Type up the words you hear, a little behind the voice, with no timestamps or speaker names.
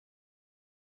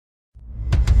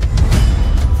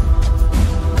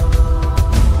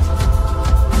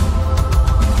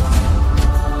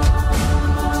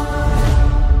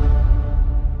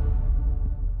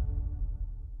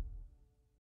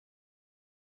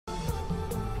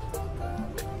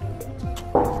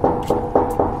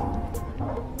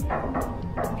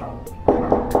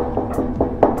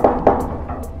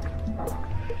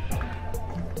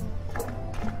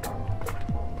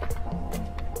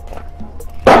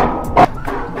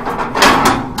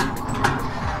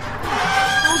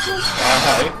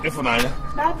Ifunanya,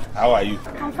 Dad? how are you?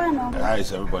 I'm fine, Uncle. How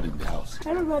is everybody in the house?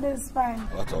 Everybody is fine.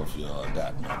 What of your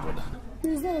dad, my brother?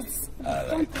 He's this.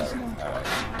 Alright.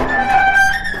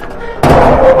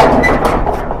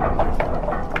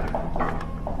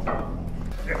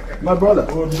 My brother.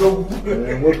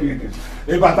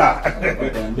 Hey,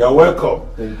 Bata. You're welcome.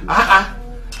 Thank you.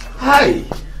 Hi.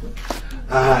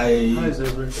 How's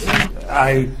everything?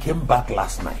 I came back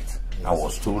last night. Yes. I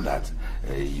was told that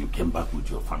you came back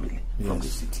with your family from the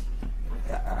city.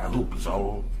 I hope it's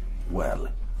all well.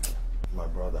 My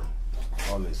brother,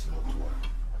 all is not well.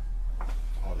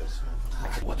 All is not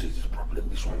well. What is the problem?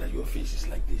 This one that your face is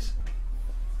like this.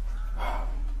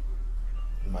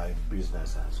 My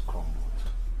business has crumbled.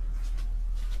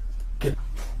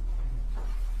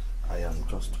 I am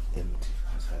just empty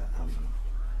as I am.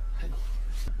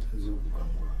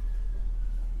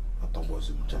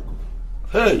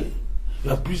 Hey,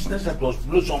 your business that was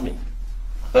blossoming.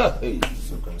 Hey,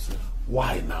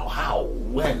 why now? How?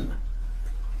 When?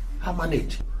 How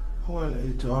manage? Well,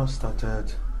 it all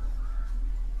started.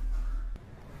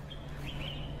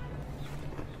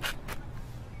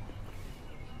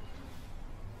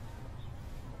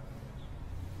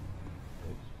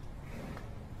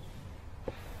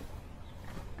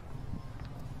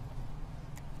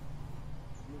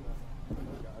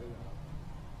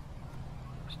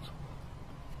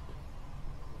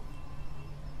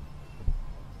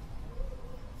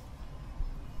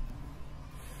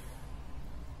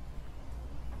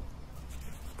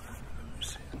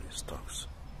 Stocks.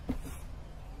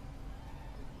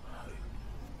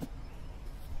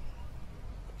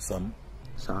 Sam?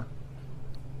 Sir?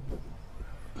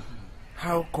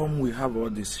 How come we have all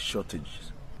these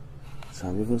shortages? So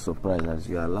I'm even surprised as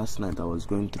you are. Last night I was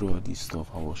going through all this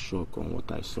stuff. I was shocked on what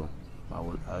I saw. I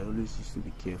always used to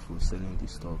be careful selling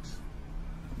these stocks.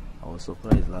 I was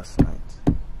surprised last night.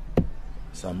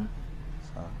 Sam?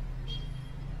 Sir?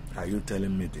 Are you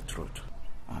telling me the truth?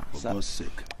 For God's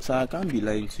sake. Sir, I can't be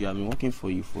lying to you. I've been working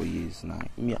for you for years now.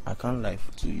 I can't lie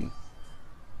to you.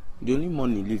 The only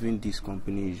money leaving this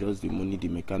company is just the money the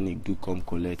mechanic do come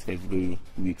collect every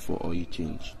week for oil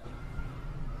change.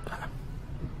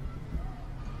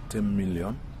 10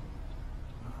 million?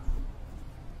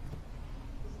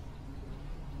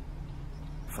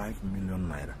 $5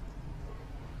 million.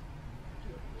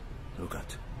 Look at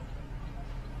it.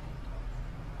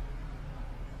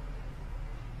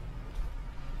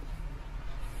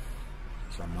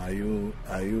 Sam,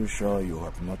 are you sure you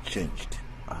have not changed?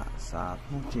 Sir,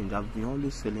 I've not changed. I've been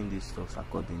always selling these stocks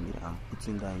accordingly. I'm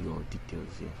putting down your details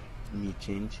here. Me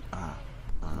change, I'm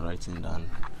writing down.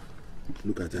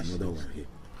 Look at another one here.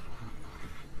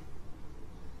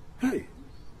 Hey!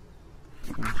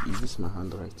 Is this my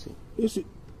handwriting? You see,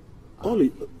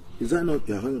 is that not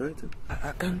your handwriting?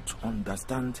 I can't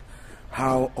understand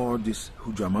how all this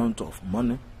huge amount of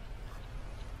money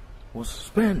was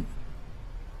spent.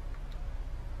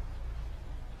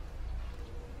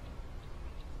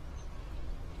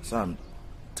 Sam,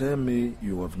 tell me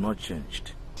you have not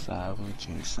changed. Sir, I haven't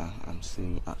changed, sir. I'm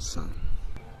saying at son.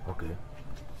 Okay.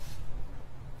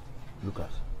 Look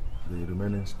at the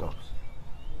remaining stocks.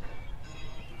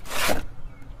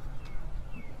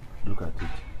 Look at it.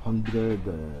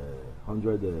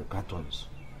 100 cartons.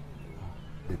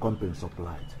 The company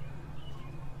supplied.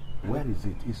 Where is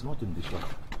it? It's not in the shop.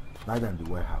 Neither in the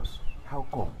warehouse. How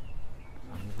come?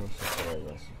 I'm even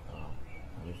surprised.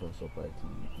 I'm even surprised. The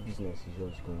business is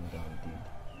just going down deep.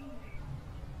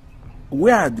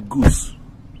 Where are the goods?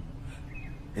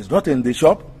 It's not in the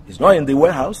shop. It's not in the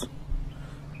warehouse.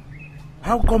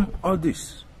 How come all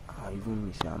this? Even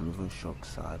me, sir, I'm even shocked,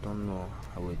 sir. I don't know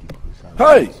how the goods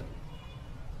are. Hey!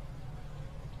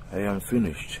 I am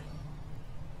finished.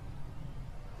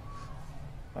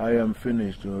 I am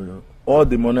finished. All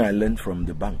the money I lent from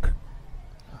the bank.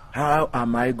 How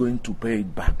am I going to pay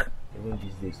it back? Even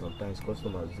these days, sometimes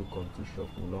customers do come to shop,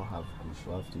 we don't have goods,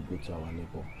 so we have to go to our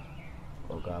neighbor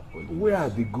or God police. Where are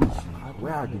the goods?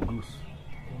 Where are the goods?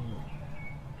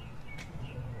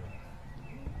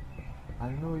 I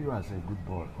know you as a good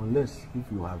boy, unless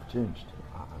if you have changed.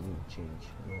 I mean, change.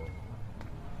 No.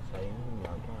 So I know me, I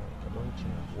don't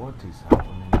change. What is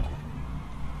happening to me?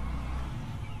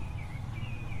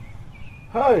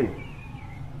 Hey!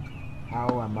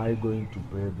 How am I going to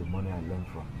pay the money I lent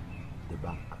from the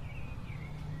bank?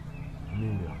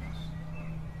 Millions.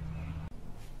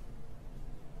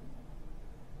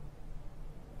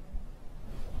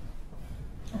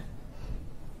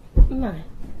 No.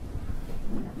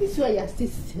 This way you're still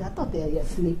sitting. I thought you're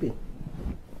sleeping.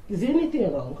 Is there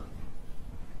anything wrong?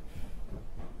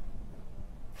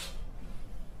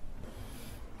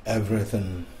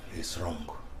 Everything is wrong.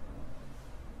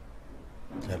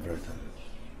 Everything.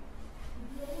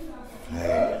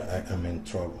 I am in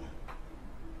trouble.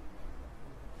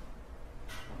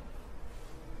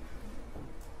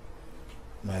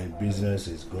 My business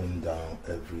is going down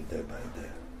every day by day.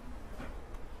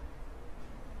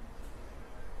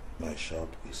 My shop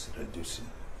is reducing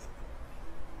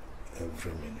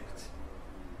every minute.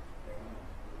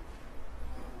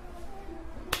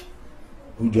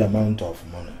 Huge amount of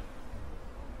money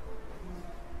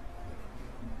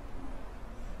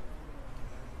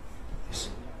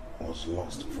was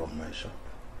lost from my shop.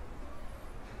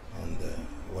 And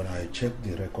when I checked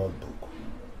the record book,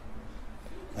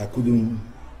 I couldn't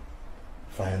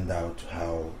find out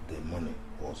how the money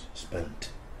was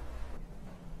spent.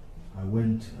 I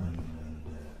went and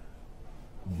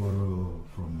borrowed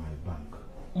from my bank.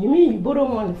 You mean you borrow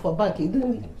money for bank? You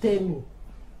didn't tell me.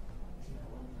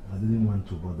 I didn't want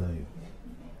to bother you.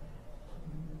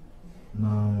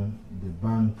 Now the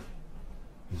bank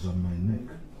is on my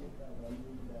neck,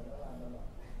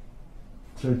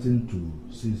 threatening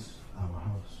to seize our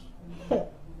house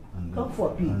and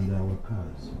our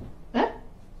cars. Eh?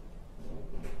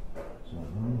 So I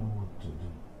don't know what to do.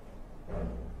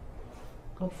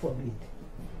 God forbid.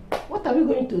 What are we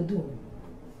going to do?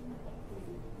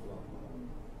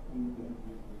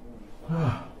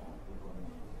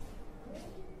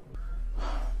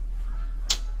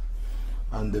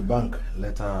 And the bank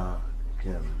later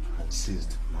came and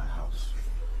seized my house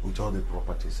with all the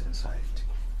properties inside,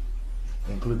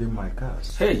 including my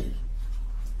cars. Hey!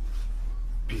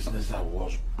 Business that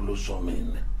was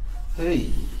blossoming.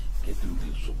 Hey! Get through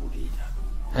this, somebody.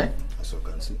 Eh? As you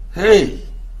can see. Hey!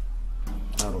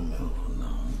 I remember.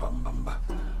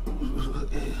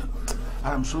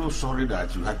 I'm so sorry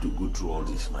that you had to go through all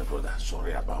this, my brother.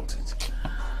 Sorry about it.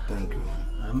 Thank you.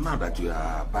 And now that you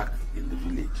are back in the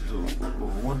village, so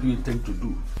what do you intend to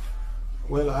do?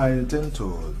 Well, I intend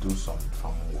to do some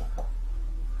farm work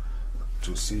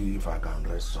to see if I can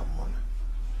raise some money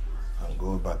and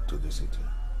go back to the city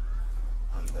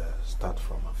and start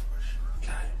from afresh.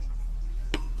 Okay.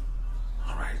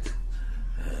 All right.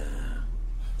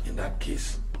 In that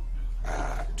case,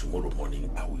 tomorrow morning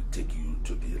I will take you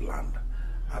to the land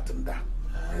at Nda.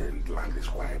 The land is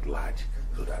quite large,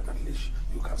 so that at least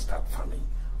you can start farming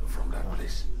from that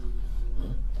place.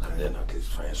 And then at least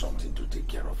find something to take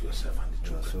care of yourself and the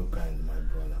You are children. so kind, my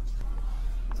brother.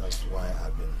 That's why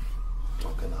I've been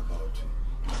talking about you.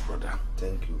 My brother,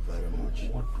 Thank you very much.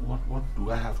 what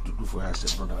do I have to do for you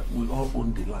as a brother? We all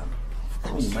own the land.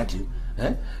 Can you imagine?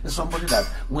 It's somebody that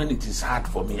when it is hard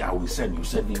for me, I will send you,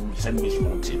 send me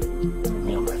small thing.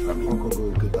 Me and my family.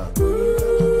 Go get that.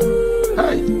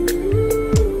 Hey!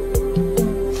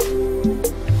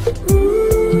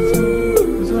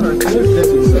 It's alright. Let's get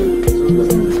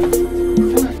inside.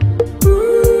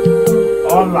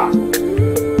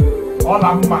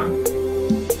 Hola, man.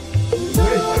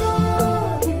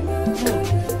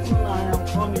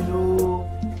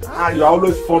 You are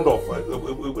always fond of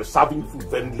serving food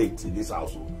very late in this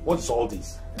household. What is all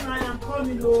this? I am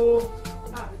coming, oh.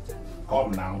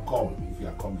 Come now, come. If you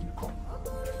are coming, come.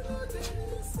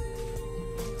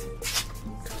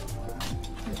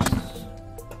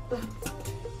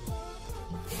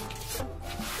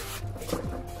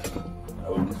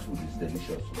 Oh, this food is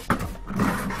delicious.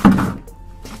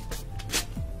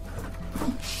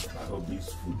 I hope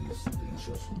this food is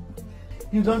delicious.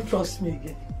 You don't trust me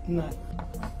again? No.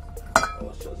 I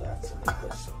was just asking a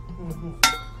question.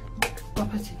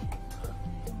 Papa G,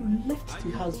 you left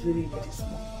the house very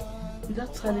small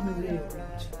without telling me where you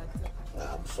went.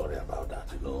 I'm sorry about that.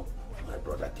 You know, my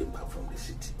brother came back from the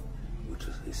city with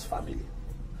his family.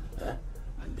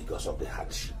 And because of the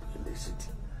hardship in the city.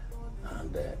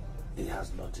 And he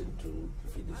has nothing to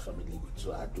feed his family with.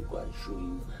 So I had to go and show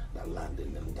him the land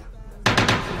in Nda. So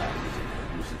that he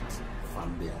can use it,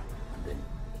 farm there, and then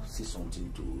see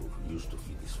something to use to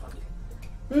feed his family.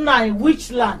 Nine,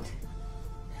 which land?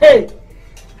 Hey,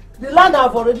 the land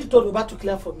I've already told Oba to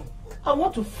clear for me. I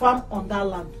want to farm on that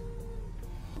land.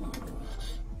 I've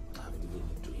given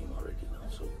it to him already now,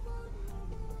 so.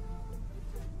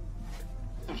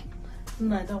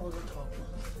 Nine, that wasn't our plan.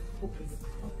 Open.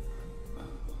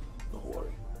 Don't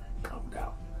worry, calm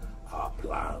down. Our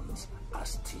plans are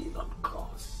still on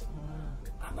course.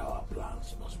 And our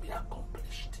plans must be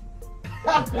accomplished.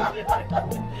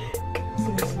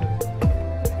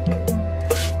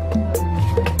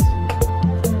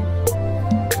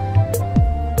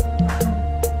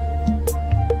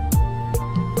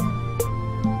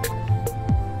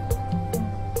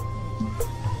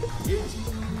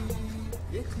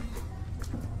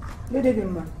 Good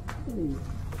evening, ma.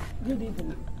 Good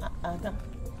evening, Adam.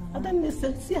 Adam,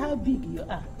 listen, see how big you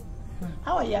are.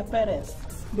 How are your parents?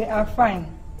 They are fine.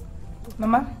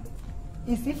 Mama,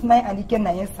 is Ifnai and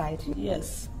Ikenna inside?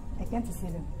 Yes. I can't see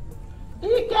them.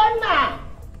 Ikenna!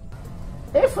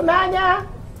 Ifnanya,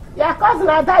 your cousin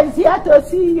Ada is here to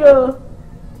see you.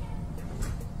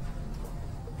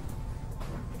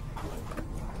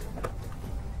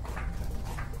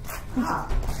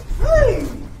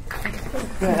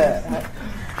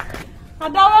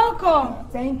 Ada, welcome.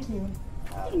 Thank you.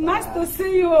 Nice to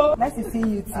see you. Nice to see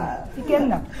you too.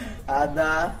 Ikenna.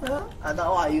 Ada,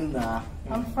 how are you now?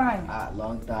 I'm fine.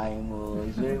 Long time.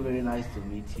 It's very, very nice to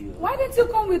meet you. Why didn't you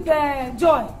come with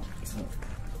Joy?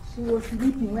 She was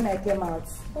sleeping when I came out.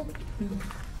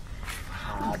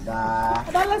 Ada.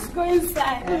 Ada, let's go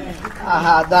inside.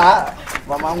 Ada.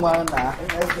 Mama Wana.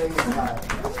 Let's go inside.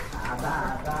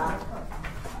 Ada.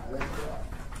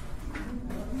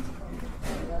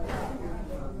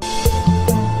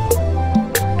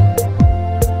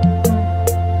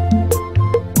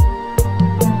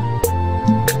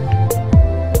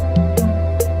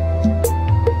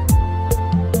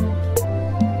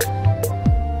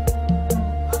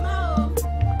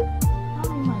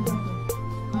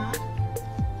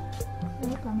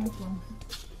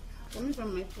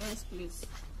 From my friend's place.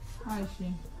 How is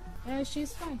she?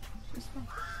 She's fine. She's fine.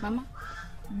 Mama,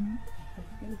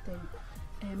 let me tell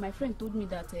you. My friend told me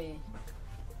that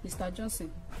Mr.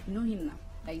 Johnson, you know him now,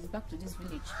 that he's back to this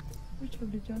village. Which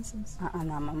of the Johnsons?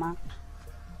 Nah, Mama.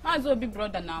 My as well big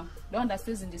brother now, the one that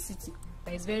stays in the city,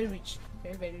 that is very rich,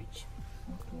 very, very rich.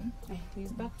 Okay.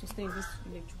 He's back to stay in this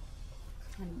village.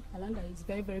 And Alanda is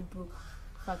very, very broke.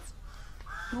 But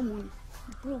no money,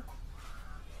 broke.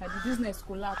 That the business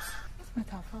collapsed. What might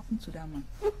have happened to that man?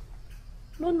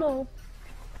 No.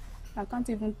 I can't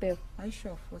even tell. Are you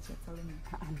sure of what you're telling me?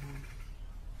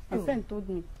 My friend told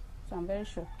me, so I'm very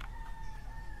sure.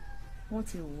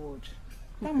 What a word.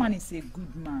 That man is a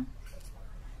good man.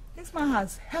 This man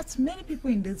has helped many people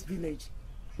in this village.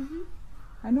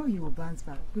 I know he will bounce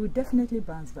back. He will definitely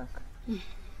bounce back. The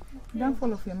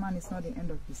downfall of a man is not the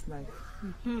end of his life.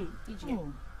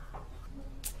 Oh.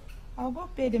 I'll go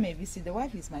pay them a visit. The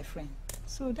wife is my friend.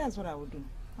 So that's what I will do.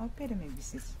 I'll pay them a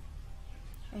visit.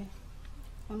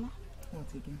 Mama? What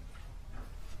again?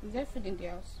 Is there food in the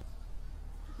house?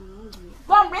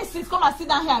 Go and bring sweets. Come and sit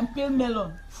down here and peel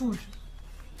melon. Food.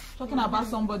 Talking about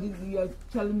somebody, you're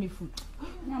telling me food.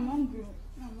 I'm hungry.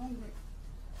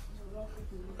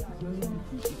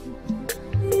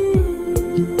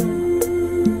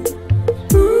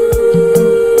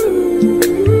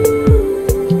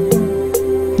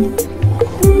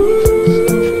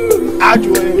 I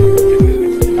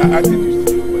did this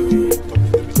to you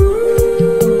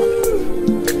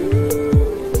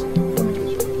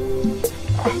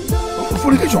when we talked to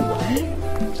fornication.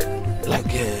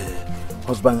 Like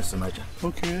husband snatcher.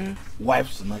 Okay.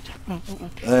 Wife snatcher.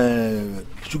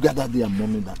 Sugar daddy and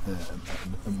mommy that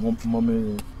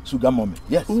mommy sugar mommy.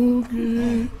 Yes.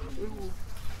 Okay.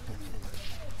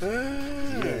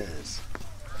 Yes.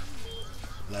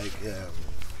 Like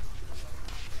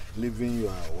leaving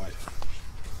your wife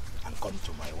and come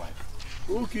to my wife.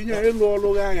 Okay, yeah,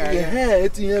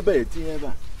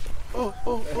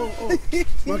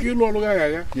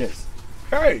 yes.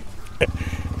 Hey.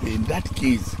 In that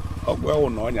case, well,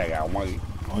 no,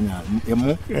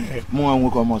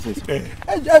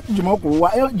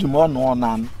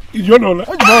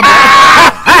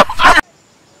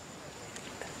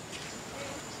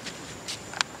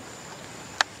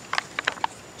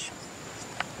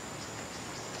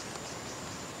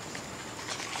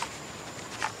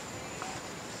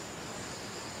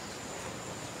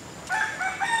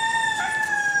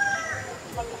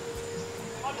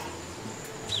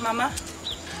 Mama,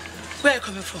 where are you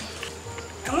coming from?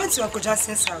 I went to Uncle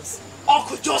Johnson's house.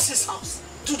 Uncle Johnson's house?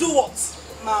 To do what?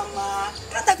 Mama,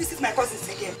 can't I visit my cousins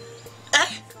again?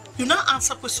 You now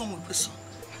answer question with question.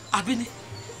 Abini,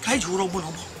 can you roll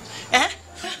on?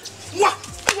 What?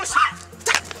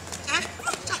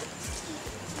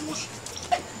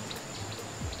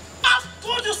 I've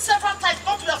told you several times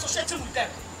not to be associating with them.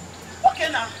 Okay,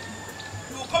 now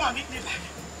you will come and meet me back.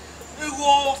 You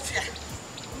will fear.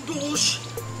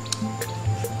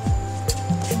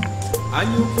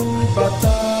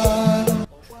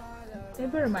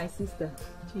 Ebere, my sister,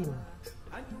 Chima.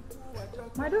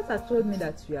 My daughter told me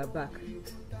that you are back.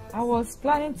 I was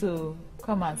planning to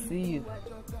come and see you,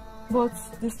 but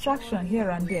distraction here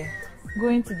and there.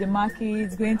 Going to the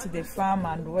market, going to the farm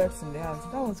and works in the house.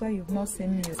 That was why you've not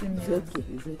seen me. It's okay,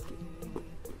 it's okay.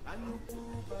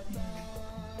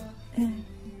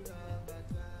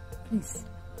 Please,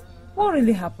 what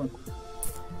really happened?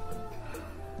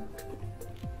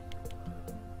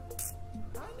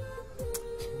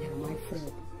 My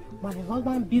My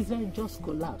husband's business just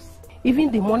collapsed.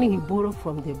 Even the money he borrowed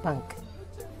from the bank,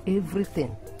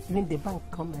 everything. Even the bank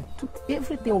come and took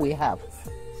everything we have.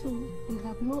 So we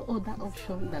have no other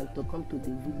option than to come to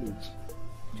the village.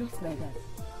 Just like that.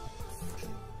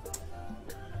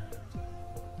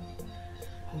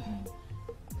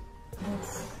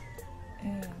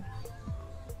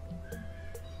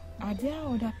 Are there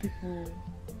other people,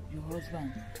 your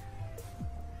husband,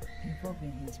 involved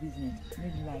in his business?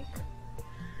 Maybe like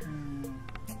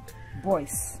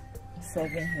boys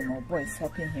serving him or boys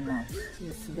helping him out?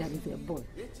 Yes, there is a boy.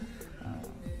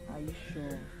 Are you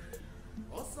sure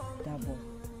that boy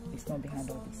is not behind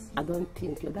all this? I don't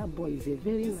think that boy is a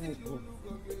very nice boy.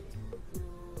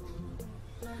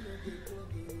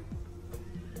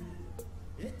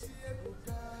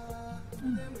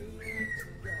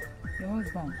 Your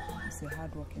husband is a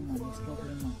hard-working man, he's a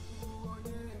lovely man.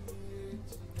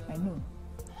 I know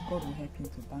God will help him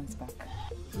to bounce back.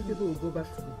 You people will go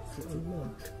back to the city. No.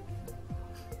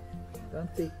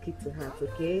 Don't take it to heart,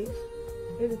 okay?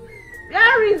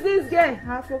 Where is this guy?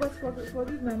 I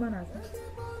forgive my manners.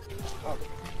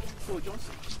 So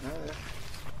Johnson,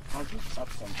 I'll just add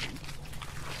something.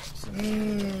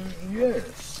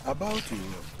 Yes, about you.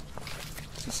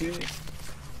 You see,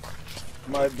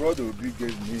 my brother Obi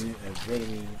gave me a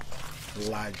very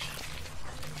large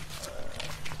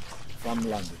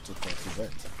farmland to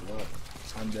cultivate. Wow.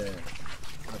 And I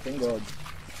thank God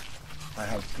I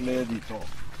have cleared it all,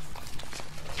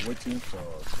 waiting for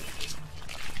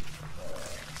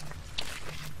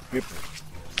people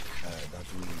that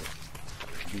will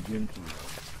begin to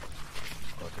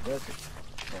cultivate it.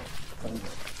 Oh,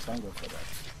 thank God for that.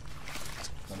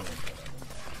 Thank God for that.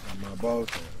 I'm about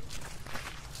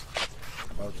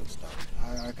to start.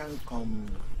 I can't come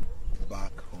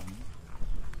back home.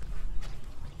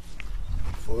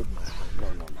 Fold my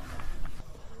hand. No.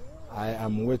 I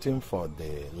am waiting for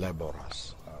the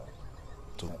laborers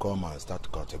to come and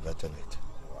start cultivating it.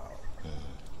 Wow.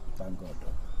 Thank God.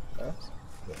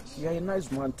 Yes. You're a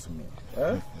nice man to me.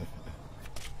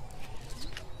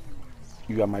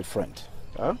 You are my friend.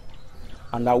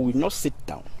 And I will not sit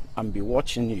down and be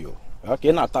watching you.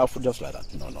 Okay, not just like that.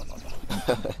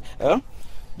 No.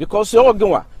 Because you're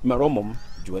going to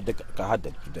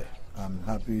I'm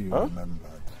happy you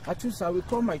remembered. At least I will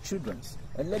call my children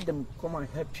and let them come and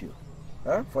help you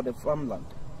for the farmland.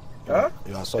 You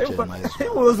are such a nice man. He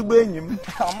was being him.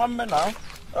 I'm a man now.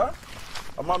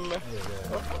 I'm a man.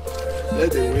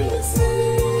 Let the will of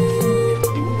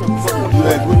God. You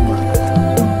are a good man.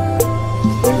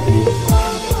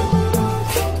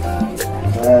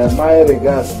 My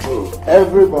regards to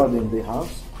everybody in the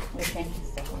house. Thank you,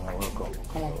 sir. Welcome.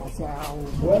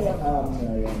 Well, I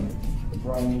am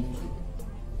trying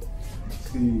to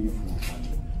see if we can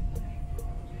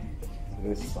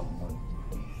raise some money.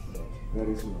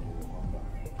 Very soon we will come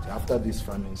back. After this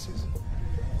farming season,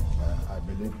 I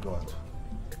believe God.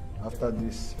 After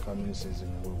this farming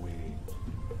season,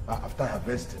 after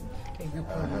harvesting,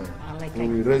 we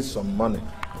will raise some money.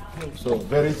 So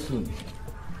very soon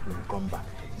we will come back.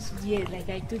 Yeah, like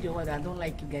I told you, I don't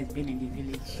like you guys being in the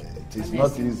village. It is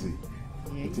not easy.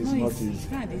 Yeah, it is not easy. It's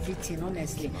not easy thing,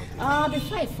 honestly.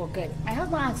 Before I forget, I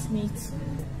have asked me to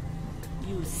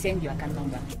you send your account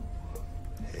number.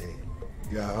 Hey,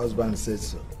 your husband said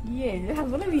so. Yeah, I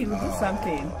believe he will do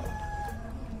something.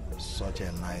 Such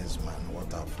a nice man.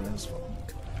 What are friends for?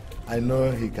 I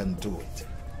know he can do it.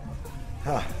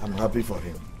 I'm happy for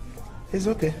him. It's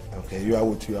okay. Okay, you are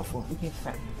with your phone. Yes,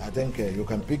 sir. I think you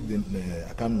can pick the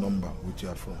account number with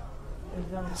your phone.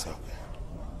 It's okay.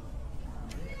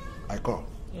 I call.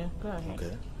 Yeah, go ahead.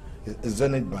 Okay. It's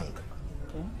Zenith Bank.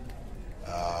 Okay.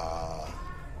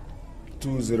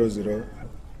 200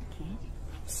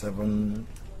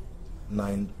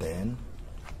 7910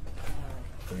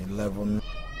 11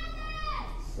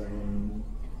 7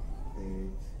 8.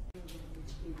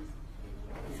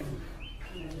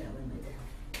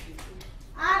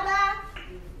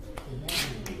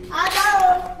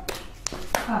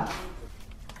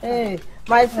 Hey,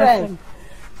 my friend.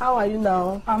 How are you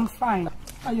now? I'm fine.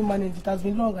 How you manage? It has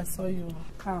been long I saw you.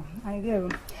 I do.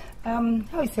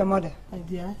 How is your mother? My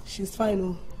dear, she's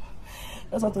fine.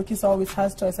 Just want to kiss her always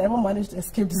has choice. I haven't managed to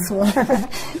escape this one.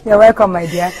 You're welcome, my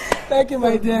dear. Thank you,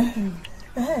 my dear.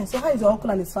 So how is your uncle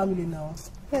and his family now?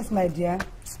 Yes, my dear.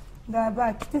 They are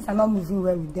back. Things are not moving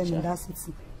well with them in that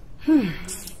city.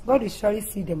 God will surely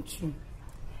see them through.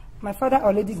 My father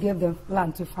already gave them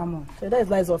land to farm on. So that is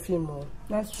nice of him.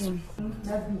 That's true.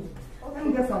 That's good. Let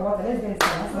me get some water. Let's get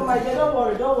some. No, my dear, don't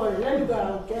worry. Let me go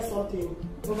and get something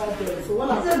over there. So when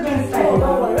I'm don't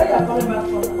worry. When you're coming back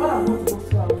from, when I'm going to go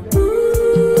to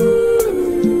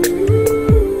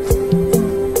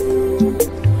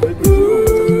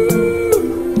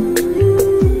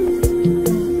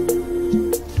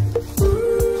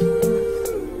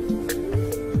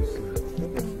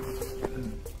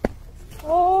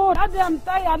Daddy, I'm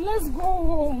tired. Let's go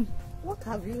home. What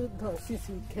have you done since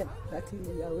we came that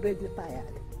you are already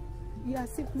tired? You are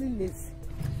simply lazy.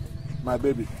 My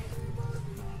baby,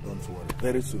 don't worry.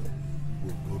 Very soon,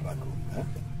 we'll go back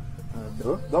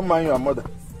home. Don't mind your mother.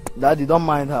 Daddy, don't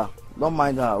mind her. Don't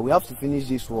mind her. We have to finish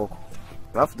this work.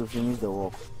 We have to finish the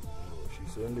work.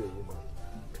 She's only a woman.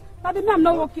 Daddy, I'm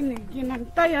not working again. I'm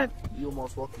tired. You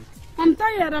must work it. I'm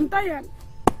tired. I'm tired.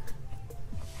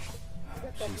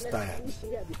 She's tired. She's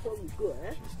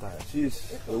tired.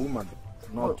 She's a woman,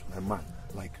 not a man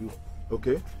like you.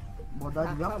 Okay? But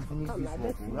Daddy, we have to finish this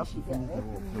work. We have to finish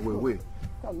the work. Wait.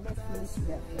 Come, let's finish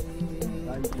that.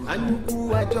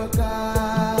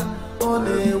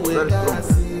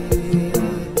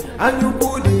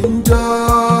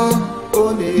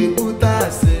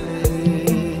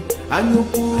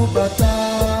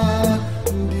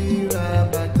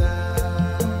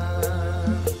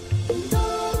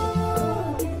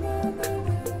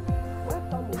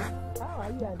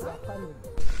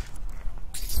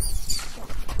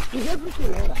 Is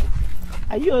everything all right?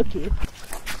 Are you okay?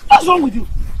 What's wrong with you?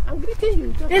 I'm greeting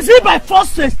you. Is it by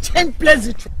force to exchange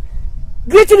pleasantry?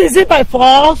 Greeting, is it by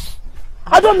force?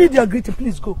 I don't need your greeting.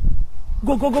 Please go.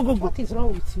 Go. What is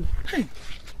wrong with you? Hey.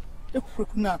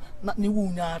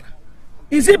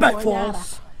 Is it by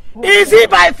force? Is it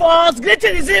by force?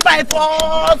 Greeting, is it by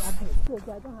force?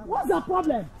 What's the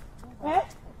problem? Eh?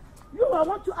 You, I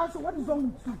want to answer what is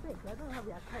wrong with you. I don't have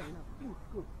your time now. Please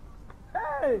go.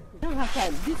 Hey! I don't have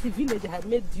time. This village has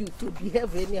made you to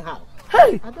behave anyhow.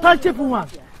 Hey! Tangible one.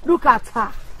 Look at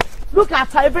her. Look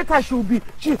at her. Every time she'll be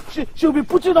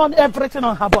putting on everything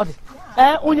on her body.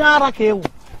 Eh?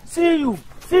 See you.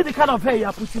 See the kind of hair you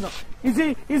are putting on. Is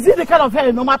it the kind of hair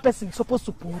a normal person is supposed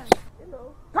to put?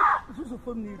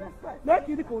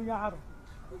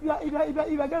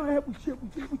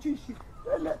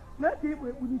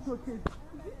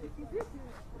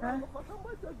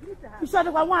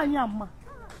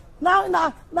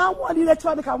 Now what did I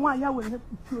try to come on?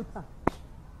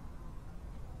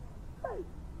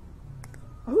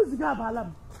 Who's the guy,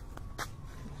 Balam?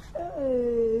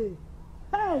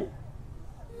 Hey!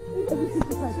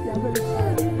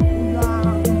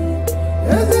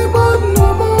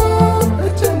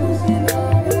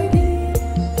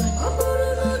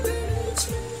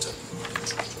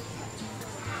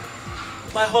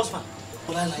 My husband,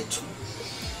 will I lie to you?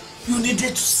 You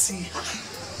needed to see her.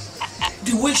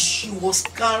 The way she was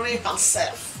carrying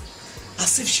herself,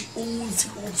 as if she owns the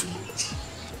whole village.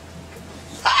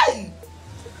 Hi!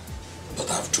 But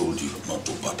I've told you not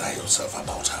to bother yourself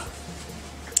about her.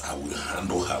 I will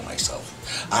handle her myself.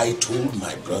 I told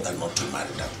my brother not to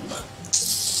marry that woman.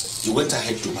 He went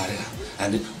ahead to marry her,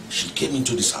 and she came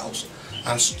into this house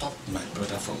and stopped my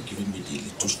brother from giving me the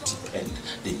little stipend,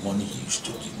 the money he used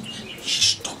to give me. She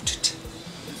stopped it.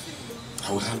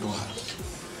 I will handle her.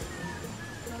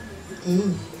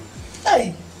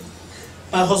 Hey,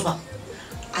 my husband,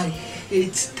 I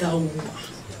hate that woman.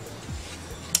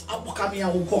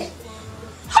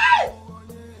 Hey!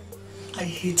 I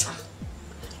hate her.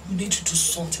 You need to do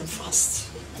something fast.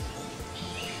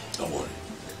 Don't worry.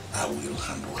 I will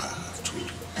handle her. I've told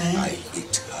you. I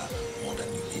hate her more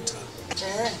than you hate her.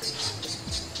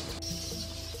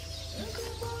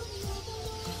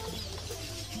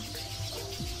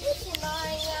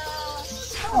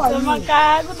 How are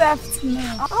you? Good afternoon.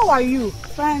 How are you?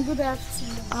 Fine, good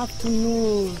afternoon.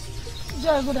 Afternoon.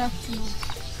 Joy, good afternoon.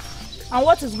 And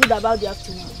what is good about the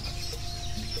afternoon?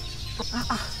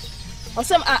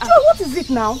 Joy, what is it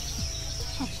now?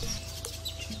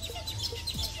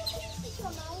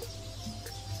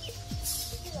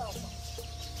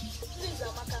 Please,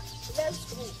 Amaka, let's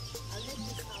go and leave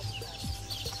this house.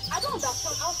 I don't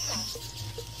understand outcast.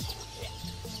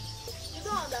 You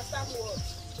don't understand what?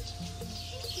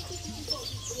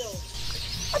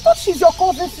 I thought she's your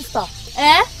cousin sister.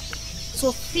 Eh?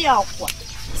 Sophia.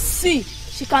 See,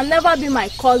 she can never be my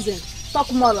cousin.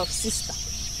 Talk more of sister.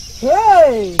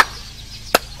 Hey!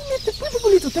 People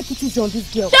need to take it easy on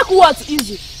this girl. Take what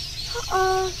easy? You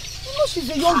know she's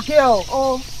a young girl.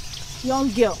 Oh,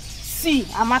 young girl. See,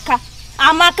 Amaka.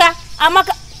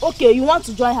 Okay, you want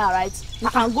to join her, right?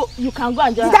 You can go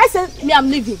and join her. Did I say? Me, I'm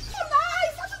leaving.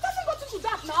 Nice. What doesn't got into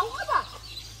that now?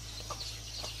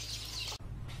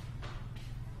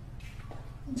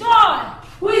 Joy!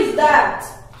 Who is that?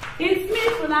 It's me,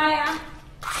 Funaya.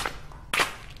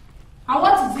 And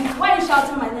what is it? Why are you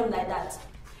shouting my name like that?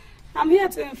 I'm here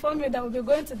to inform you that we'll be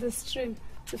going to the stream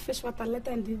to fish water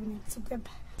later in the evening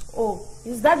together. Oh,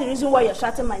 is that the reason why you're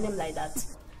shouting my name like that?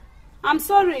 I'm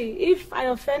sorry if I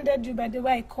offended you by the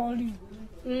way I called you.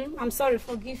 I'm sorry,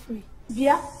 forgive me.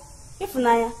 Bia,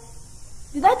 Ifunaya,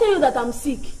 did I tell you that I'm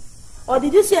sick? Or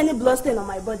did you see any blood stain on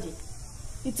my body?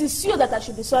 It is you that I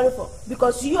should be sorry for,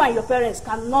 because you and your parents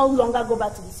can no longer go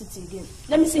back to the city again.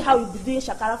 Let me see how you'll be doing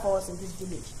shakara for us in this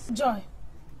village. Joy,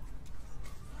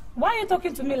 why are you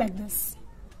talking to me like this?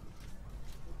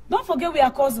 Don't forget we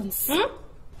are cousins.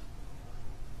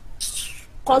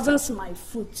 Cousins, my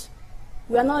foot.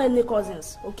 We are not any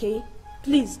cousins, okay?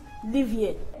 Please, leave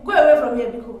here. Go away from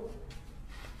here, Biko.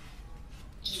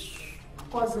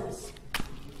 Cousins.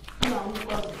 You are only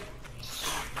cousins.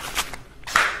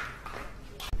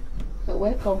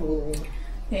 Welcome.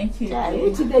 Thank you.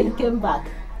 Today you came back.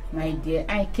 My dear,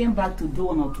 I came back to do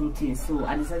one or two things, so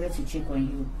I decided to check on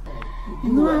you.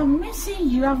 No, I'm missing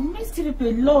you. I've missed you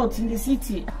a lot in the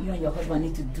city. You and your husband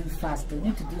need to do fast. You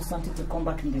need to do something to come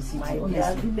back in the city. My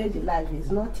dear, village life is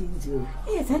not easy.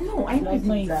 Yes, I know. I know it's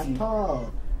not easy. At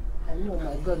all. I know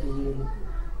my God will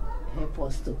help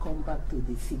us to come back to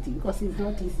the city, because it's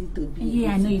not easy to be.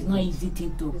 Yeah, I know it's not easy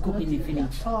thing to cook in the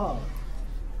village. At all.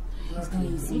 It's not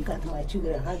easy. Look at my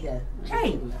children, how they are.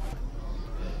 Hey!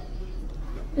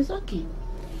 It's okay.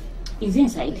 He's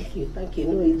inside. Thank you.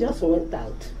 No, he just went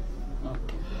out.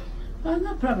 Okay. Well,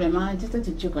 no problem. I just had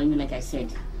to check on you, like I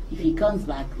said. If he comes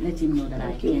back, let him know that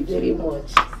I came. Thank you very much.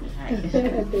 Say hi.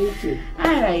 Thank you.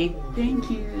 All right. Thank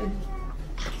you.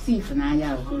 See you for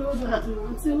now.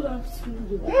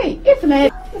 Hey, if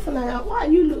now, why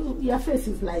you look? Your face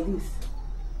is like this.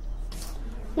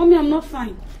 Mommy, I'm not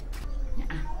fine.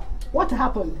 What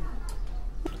happened?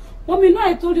 Mommy,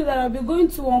 I told you that I'll be going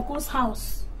to Uncle's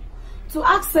house to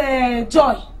ask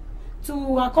Joy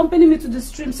to accompany me to the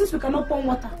stream, since we cannot pump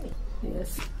water.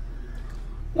 Yes.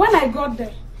 When I got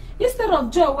there, instead of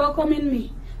Joy welcoming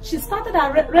me, she started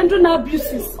rendering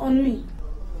abuses on me.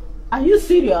 Are you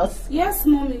serious? Yes,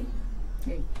 Mommy.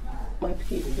 Hey, my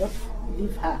kid, just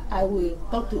leave her. I will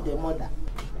talk to the mother.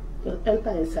 Just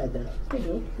enter inside there.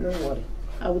 Don't worry.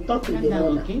 I will talk to the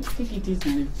mother. Okay, take it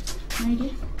easy. My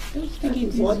dear, don't take it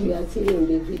easy. What we are seeing in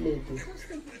the village.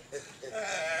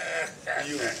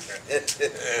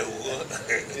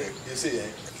 You see,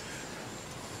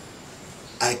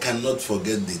 I cannot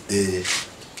forget the day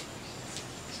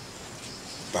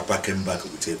Papa came back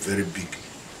with a very big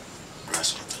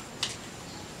grasshopper.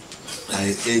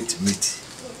 I ate meat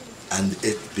and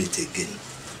ate meat again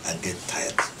and get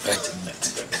tired eating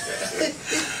meat.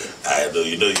 I know,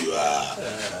 you are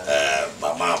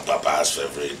Mama and Papa's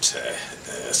favorite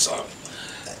son.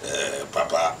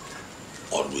 Papa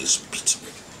always beat me.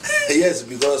 Yes,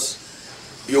 because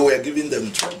you were giving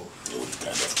them trouble. What kind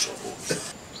of trouble?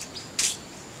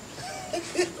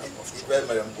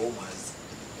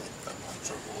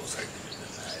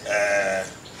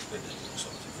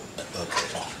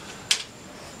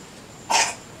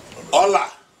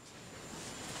 Hola.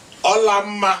 Hola,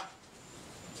 ma.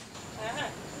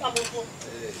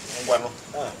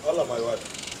 Hola, my wife.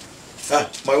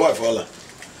 My wife, Hola.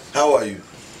 How are you?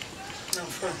 I'm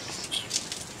fine.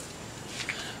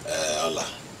 Hola.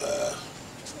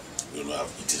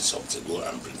 I've eaten something. Go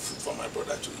and bring food for my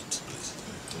brother to eat, please.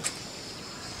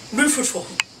 Bring food for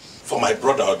who? For my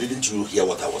brother, or didn't you hear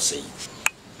what I was saying?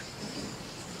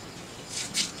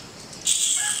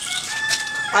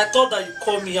 I thought that you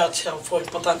called me out here for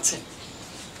important thing.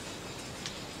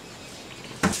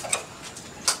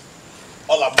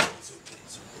 All I'm doing is okay.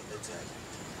 It's okay.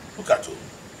 Look at you.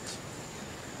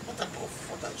 What type of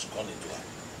water is gone into her?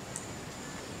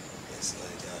 It's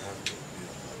like I have to be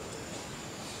on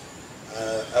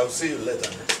holiday. I'll see you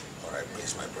later. All right,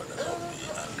 please, my brother. Don't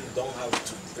be angry. You don't have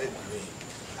to break me.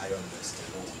 I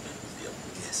understand. No women with them.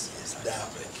 Yes, they are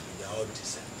all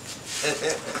decent.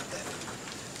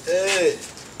 Hey,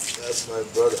 that's my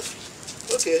brother.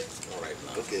 Okay. All right,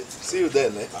 now. Okay. See you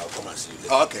then, eh? I'll come and see you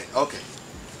later. Okay, okay.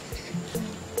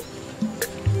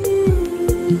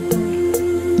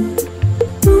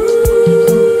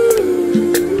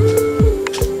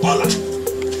 Hola.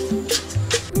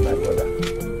 My brother,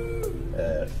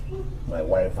 my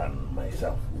wife and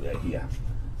myself, we are here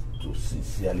to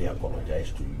sincerely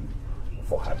apologize to you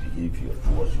for her behavior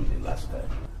towards you the last time.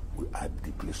 We are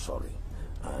deeply sorry,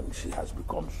 and she has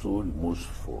become so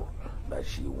remorseful that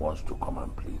she wants to come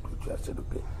and plead with you. I said,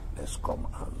 okay, let's come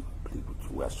and plead with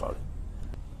you. We are sorry.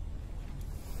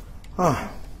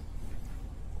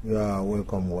 You are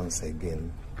welcome once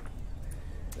again.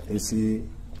 You see,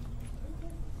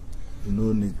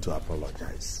 no need to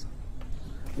apologize.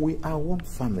 We are one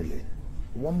family,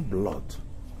 one blood.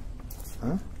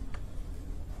 Huh?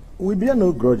 We bear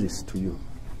no grudges to you.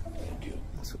 Thank you.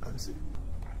 As you can see.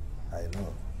 I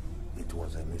know it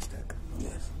was a mistake.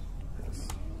 Yes. Yes.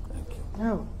 Thank you.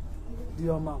 Now,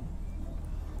 dear mom,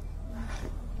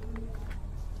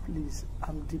 please,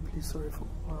 I'm deeply sorry for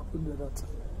what happened the other time.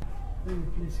 Very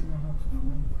place you don't have to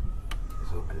follow.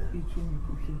 It's okay. Each one you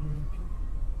cook here, very okay.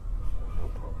 No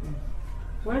problem.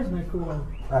 Where is my co-wife?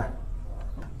 Ah.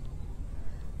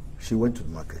 She went to the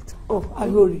market. Oh,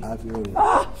 Agori.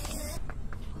 Ah.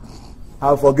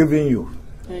 I've forgiven you.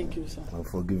 Thank you, sir. I've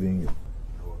forgiven you.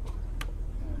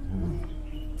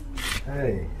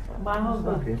 Hey. My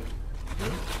husband. Okay.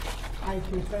 I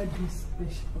prepared this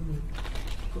dish for me,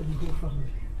 for the whole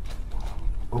family.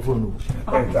 Ofonu.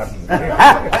 Exactly.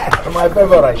 My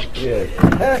favorite. Yes.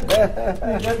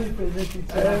 Let me present it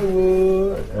to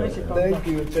you.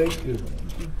 Thank you.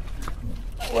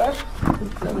 Well,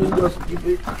 let me just keep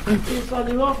it. It's for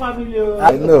the whole family.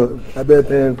 I know. I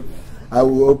bet I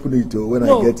will open it when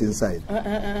I get inside.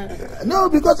 No,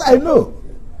 because I know.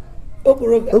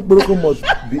 Okporoko must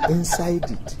be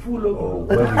inside it. Oh,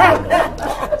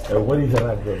 when is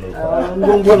that?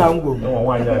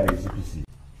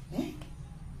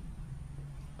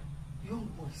 Young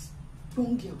boys,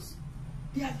 young girls,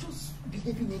 they are just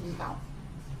behaving anyhow.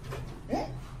 Eh?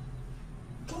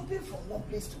 Jumping from one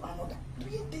place to another,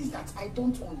 doing things that I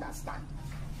don't understand.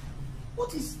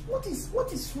 What is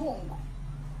wrong?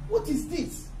 What is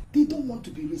this? They don't want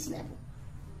to be reasonable.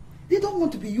 They don't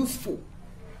want to be useful.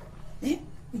 Eh?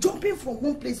 Jumping from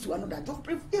one place to another,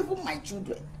 jumping, even my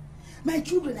children. My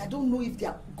children, I don't know if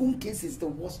their gun case is the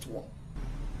worst one.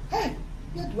 Hey,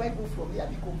 where do I go from here?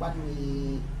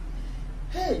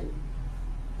 Hey.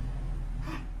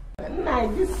 Nah,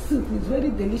 this soup is very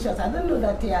delicious. I don't know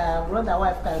that your brother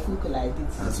wife can cook like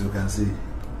this. As you can see.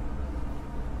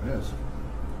 Yes.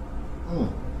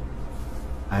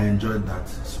 I enjoyed that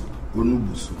soup.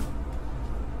 Onubu soup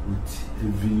with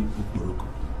heavy okporoko.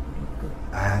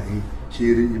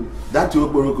 That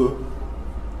okporoko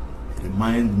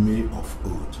reminds me of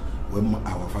old when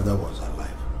our father was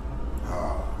alive.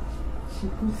 She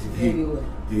cooks very well.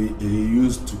 He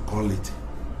used to call it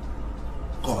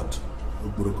cod.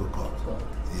 Okporoko cod.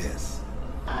 Yes.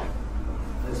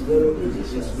 It's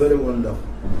very wonderful.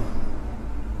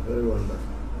 Very wonderful.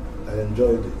 I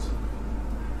enjoyed it.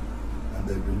 And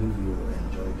I believe you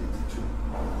enjoyed it too.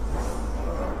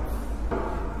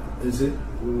 You see,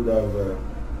 we would have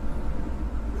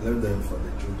left them for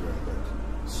the children, but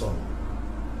some.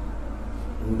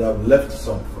 We would have left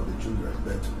some for the children,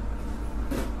 but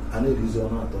and it is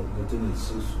on out of the thing is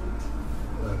so sweet.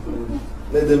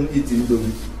 Let them eat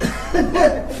indomie.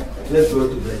 Let's go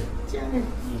to bed.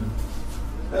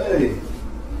 Hey.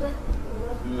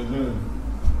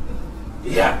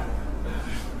 Yeah.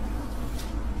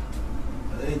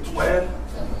 Hey, 12.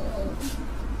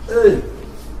 Hey.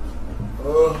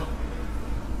 Oh.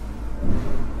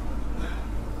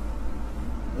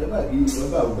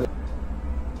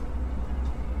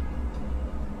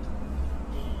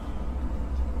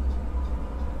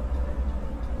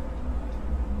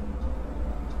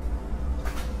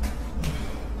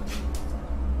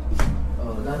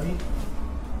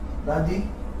 Daddy,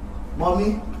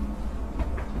 mommy,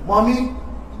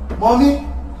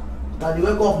 Daddy,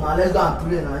 wake up now. Let's go and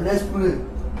pray now. Let's pray.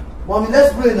 Mommy,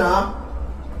 let's pray now.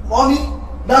 Mommy,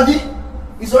 Daddy,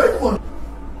 it's already morning.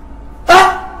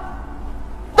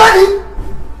 Daddy,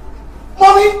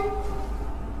 mommy,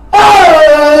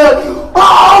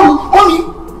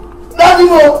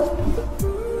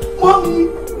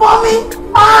 mommy,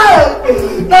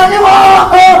 Daddy, mommy, Daddy,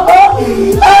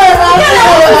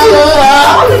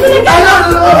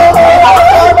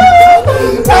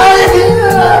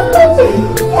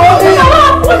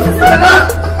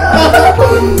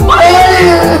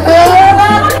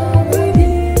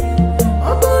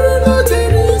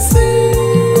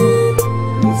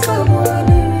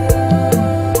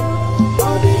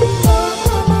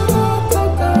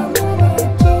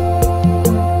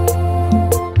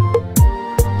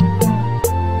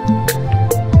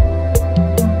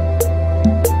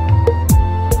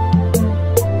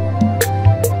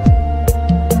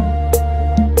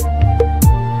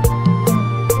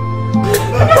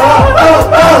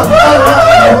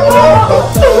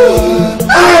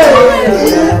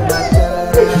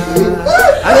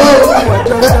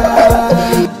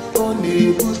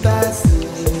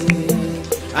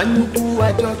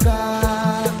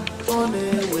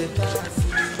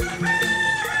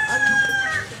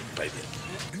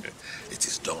 It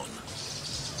is done.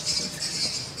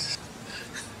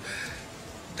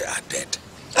 They are dead.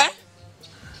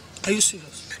 Are you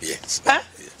serious? Yes.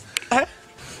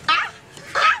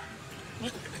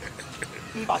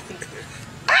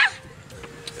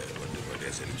 There's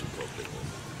a little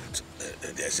problem.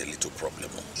 There's a little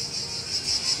problem. What is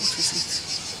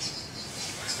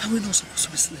it? Are we not supposed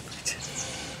to be celebrating?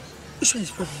 Which one is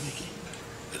the problem again?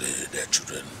 Their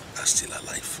children are still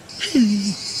alive.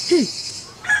 Hey!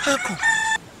 How come?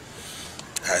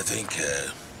 I think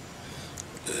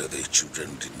the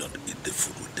children did not eat the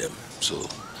food with them, so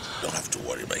don't have to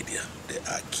worry, my dear. They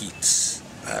are kids,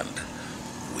 and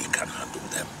we can handle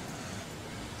them.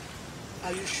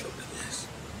 Are you sure? Yes.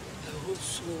 I hope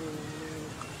so.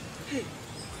 Hey.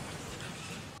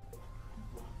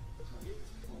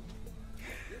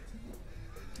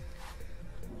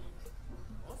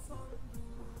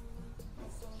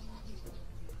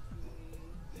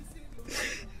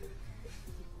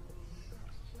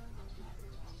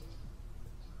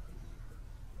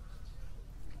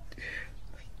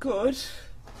 God.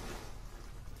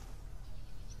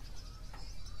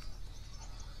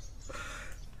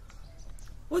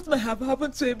 What might have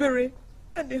happened to Ebere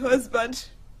and the husband?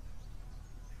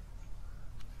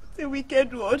 The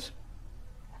wicked one.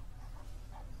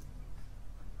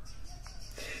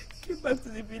 Came back to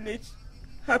the village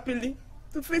happily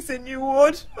to face a new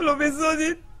world all of a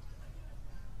sudden.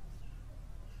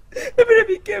 Ebere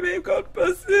became a god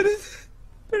person.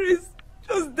 Ebere is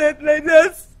just dead like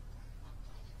that.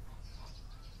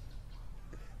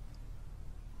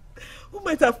 Who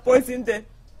might have poisoned them?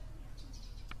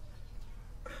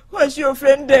 Was she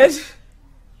offended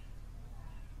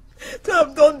to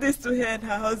have done this to her and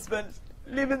her husband,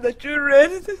 leaving the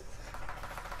children?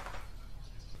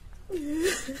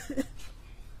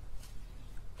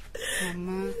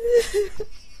 Mama,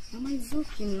 it's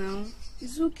okay now.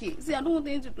 It's okay. See, I don't want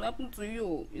anything to happen to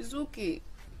you. It's okay.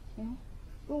 Don't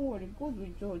worry. God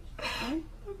will judge.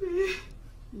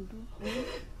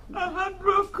 My heart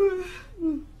broken.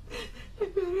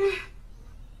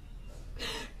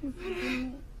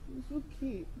 It's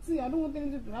okay. See, I don't want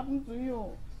anything to happen to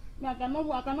you. I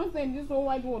cannot stay in this whole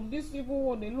wide world, this evil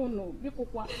world alone. No, be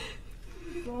quiet.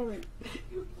 Sorry.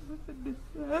 You can't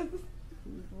understand.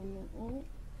 Oh.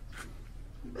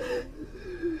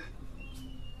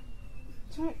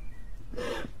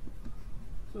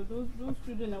 So those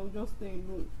children, I will just stay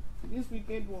alone. This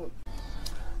wicked world.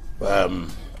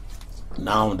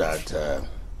 Now that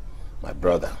my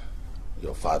brother,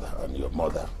 your father, and your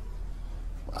mother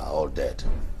are all dead,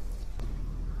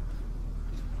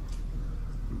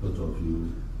 both of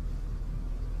you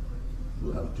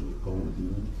will have to come with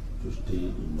me to stay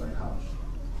in my house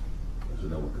so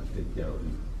that we can take care of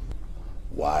you.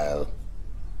 While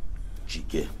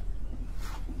Chike,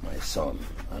 my son,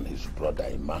 and his brother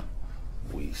Ima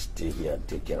will stay here and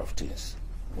take care of things.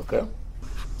 Okay?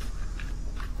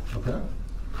 Okay?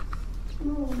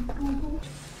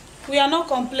 We are not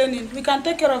complaining. We can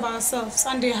take care of ourselves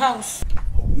and the house.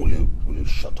 Will you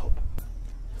shut up?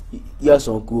 Yes,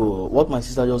 Uncle. What my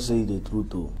sister just said is the truth,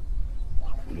 though.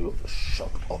 Will you shut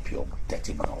up your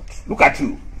dirty mouth? Look at you.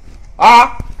 You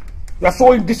are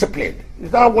so indisciplined.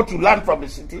 Is that what you learned from the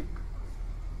city?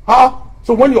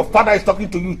 So when your father is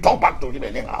talking to you, talk back to him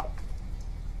anyhow.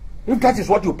 If that is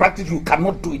what you practice, you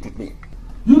cannot do it with me.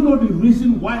 You know the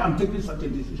reason why I'm taking such a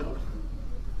decision.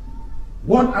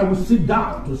 What I will sit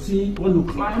down to see when you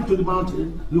climb to the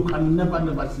mountain, you can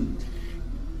never see it.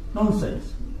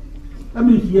 Nonsense. Let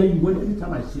me hear you when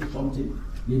anytime I say something,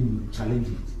 then you challenge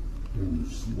it. Then you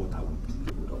see what I will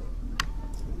do.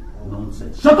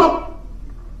 Nonsense. Shut up!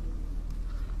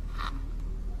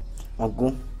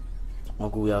 Uncle,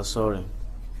 we are sorry.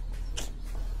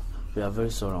 We are very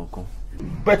sorry, Uncle.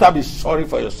 Better be sorry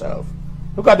for yourself.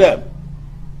 Look at them.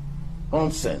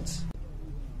 Nonsense.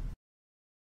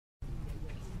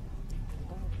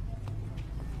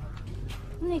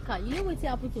 Nika, you know what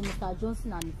happened to Mr.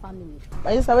 Johnson and his family?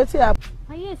 Yes, what happened?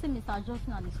 I hear say Mr.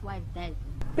 Johnson and his wife died.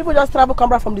 People just come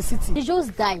back from the city. They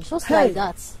just died, just like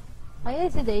that. I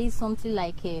hear say there is something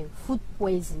like food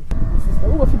poison.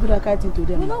 Who will do that kind of thing to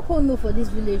them? We don't know for this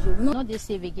village. We not they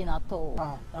save again at all.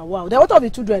 Wow. Then what of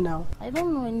the children now? I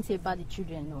don't know anything about the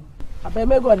children, no. I bet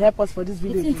may God help us for this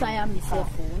village. It's I am myself,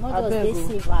 not just they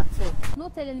save at all.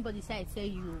 Don't tell anybody say I tell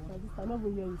you. I'm not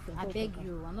going to hear you. I beg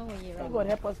you. I'm not going to hear you. May God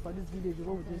help us for this village.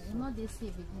 Not they save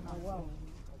again at all.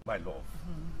 My love,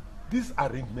 this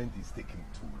arrangement is taking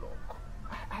too long.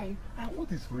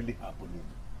 What is really happening?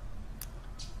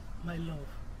 My love,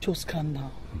 just calm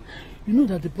down. You know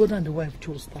that the brother and the wife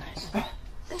chose that.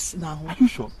 Yes, now. Are you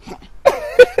sure?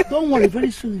 Don't worry,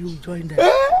 very soon you'll join them.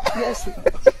 Yes.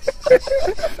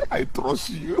 I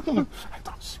trust you. I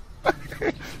trust you.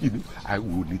 You know, I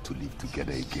will need to live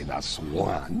together again as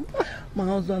one. My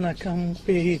husband, I can't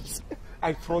wait.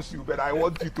 I trust you, but I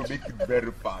want you to make it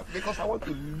very fast because I want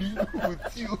to live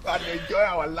with you and enjoy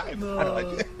our life. No,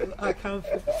 I can't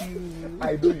fit you.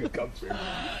 I know you can't fit me.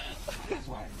 That's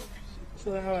why I love you.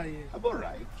 So how are you? I'm all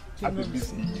right. I've been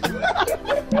missing you. I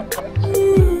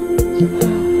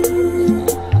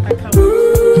can't wait.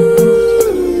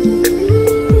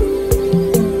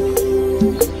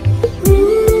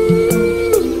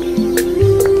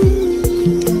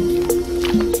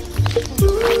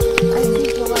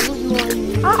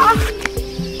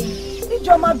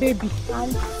 Mama baby.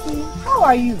 Auntie. How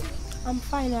are you? I'm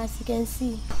fine, as you can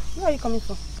see. Where are you coming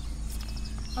from?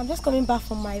 I'm just coming back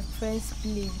from my friend's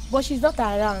place, but she's not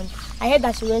around. I heard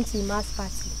that she went to Ima's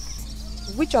party.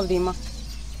 Which of the Ima?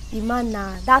 Ima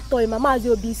na, that toy, Mama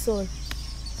Aziobi's son.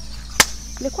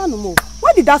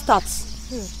 Where did that start?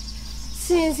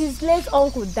 Since his late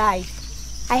uncle died,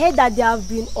 I heard that they have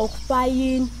been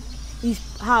occupying his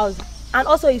house and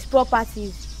also his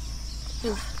properties.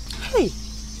 Hey!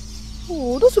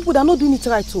 Oh, those people are not doing it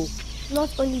right, too.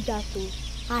 Not only that, though.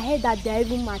 I heard that they are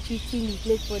even maltreating his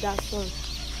late brother's son.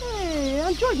 Hey,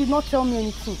 and Joy did not tell me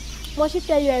anything. Must she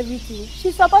tell you everything?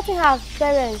 She's supporting her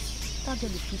parents. That girl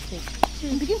is wicked.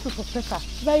 She begin to suspect her.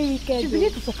 Very wicked. She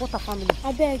begin to support her family.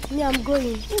 I beg, me, I'm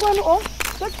going.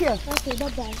 Take care. Okay,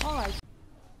 bye-bye. All right.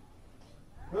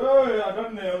 Hey, I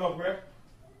don't know where.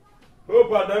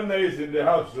 Hope I don't know is in the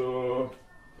house. So,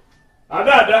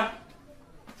 Ada.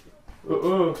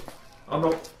 Oh,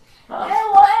 no. Hey,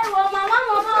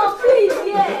 Mama, please,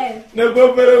 yes. No,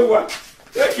 go very well.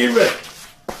 Take him back.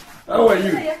 How are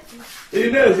you? He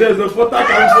knows there's a photo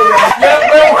council.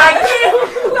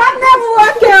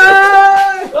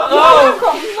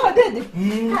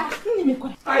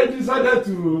 I decided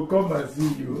to come and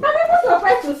see you. I'm not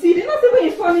surprised to see you. Not even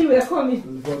inform me we are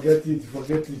coming. Forget it.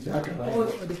 How can I?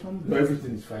 No,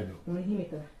 everything is fine.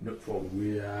 Not for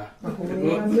where.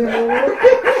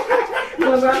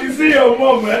 You see your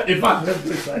mom, in fact, let's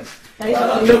go inside.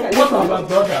 What about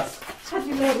brothers?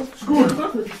 School.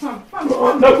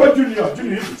 No, Junior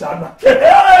is China.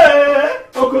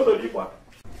 I'll go to the one.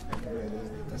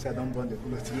 I don't want the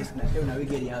clothes. Yes, now we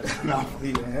get out. Now,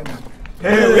 hey,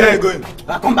 where are you going?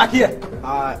 Come back here.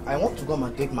 I want to come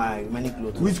and take my remaining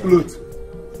clothes. Which clothes?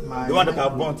 The one that I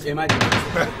burnt. Imagine.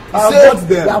 I burnt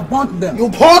them. You have burnt them. You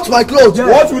burnt my clothes. Yes.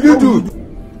 What will you do?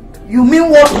 You mean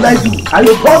what will I do? I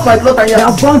will burnt my clothes and you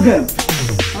have burnt them.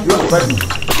 You want to fight me?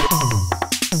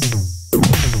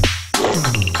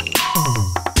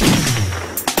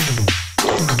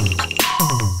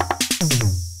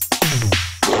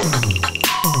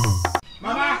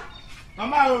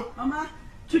 Mama,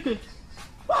 Chicken,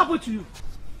 what happened to you?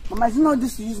 Mama, it's not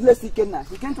this useless Ikenna.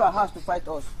 He came to our house to fight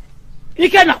us.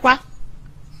 Ikenna, what?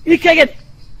 Ikenna!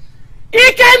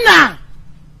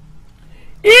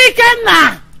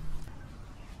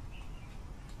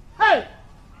 Hey!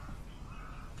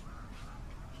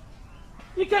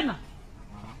 Ikenna!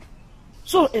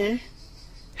 So, hey,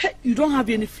 you don't have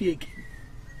any fear again.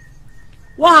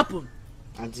 What happened?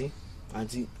 Auntie,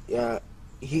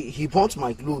 he burnt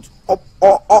my clothes up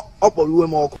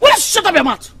Oluwemo. Well, shut up your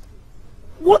mouth!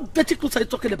 What dirty clothes are you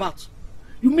talking about?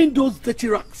 You mean those dirty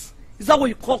rags? Is that what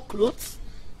you call clothes?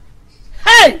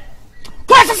 Hey!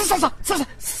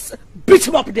 Beat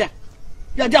him up there.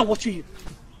 Yeah, they are watching you.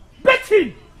 Beat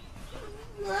him!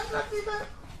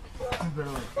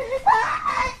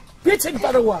 Beat him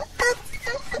very well.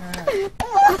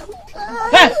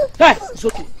 Hey, it's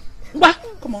okay.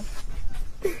 Come on.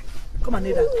 Come on,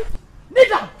 kneel down. Kneel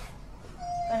down!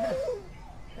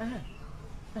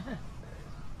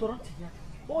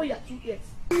 Oh, yeah, 2 years.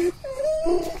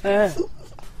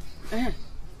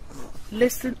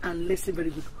 Listen and listen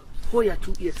very good. Oh, yeah,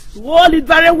 2 years. Hold it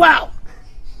very well.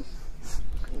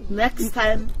 Next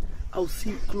time I'll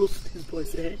see you close to these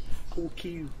boys, I will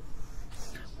kill you.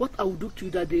 What I will do to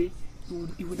you that day,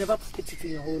 you will never forget it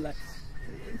in your whole life.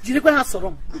 Do you know what I'm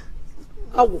saying?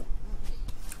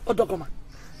 Odogoma.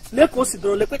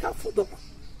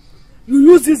 You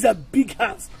use these big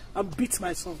hands and beat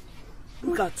my son.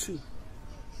 Look at you.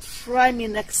 Try me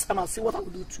next time and see what I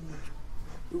will do to you.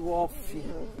 You all fear.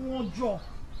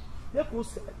 Look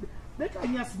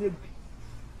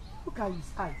at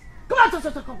his eyes. Come on.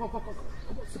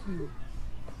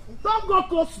 Don't go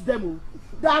close to them.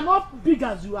 They are not big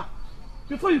as you are.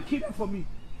 Before you kill them for me.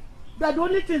 They are the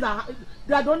only things they are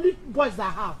the only boys that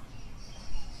I have.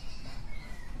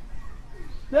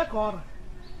 Look on.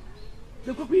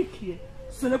 They could be here.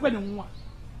 So they go in one.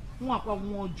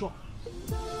 One job.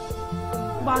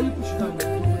 Why you push down?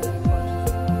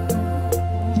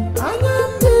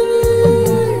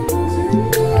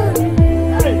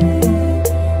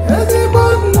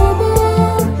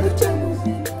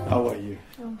 How are you?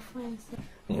 I'm fine, sir.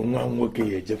 I'm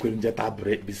okay. Just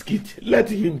bread biscuit. Let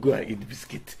him go and eat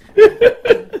biscuit.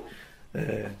 Eat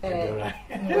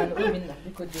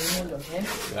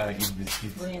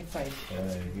biscuit. Go inside.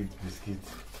 Eat biscuit.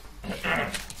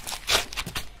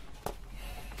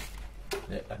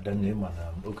 I don't know,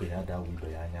 madam. Okay, that will be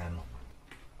Anyano.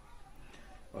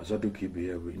 Also, to keep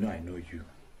here, we know I know you.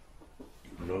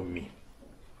 You know me.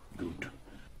 Good.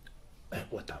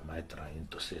 What am I trying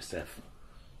to say, Seth?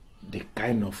 The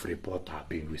kind of report I've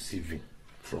been receiving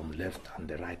from left and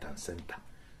the right and center.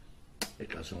 It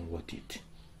doesn't worth it.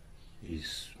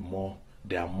 It's more,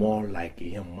 they are more like a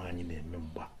young man in a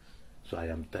member. So I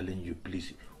am telling you,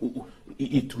 please,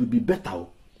 it will be better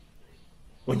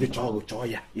when you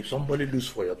if somebody looks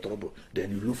for your trouble,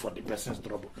 then you look for the person's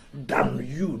trouble, than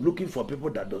you looking for people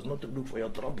that does not look for your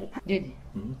trouble. Daddy,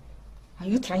 are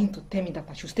you trying to tell me that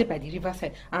I should stay by the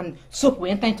riverside and soap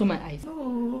will enter into my eyes?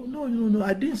 No.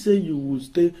 I didn't say you will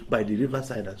stay by the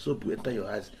riverside and soap will enter your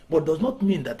eyes. But does not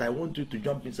mean that I want you to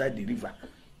jump inside the river.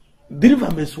 The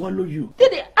river may swallow you.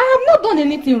 Daddy, I have not done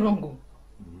anything wrong.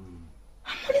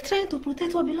 I'm only trying to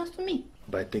protect what belongs to me.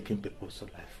 By taking people's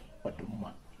life. But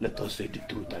let us say the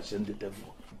truth and send the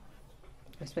devil.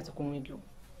 Respect to Kunwegi.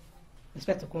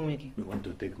 Respect to Kunwegi. You want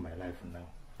to take my life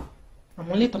now?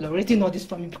 I'm only tolerating all this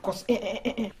for me because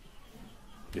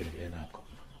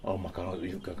Oh my God,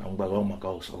 you can come back. Oh my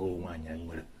God, so one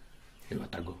young you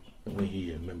got to go. When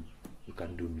he you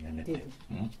can do me anything.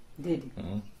 Daddy.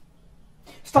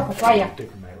 Stop the fire.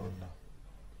 Take my own now.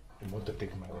 You want to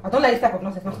take my own? I don't like this type of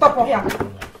nonsense. Now stop here.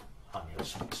 I'm your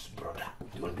son's brother.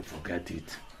 Don't forget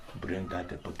it. Bring that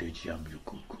the potato jam you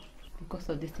cook. Because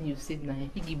of this thing you said now,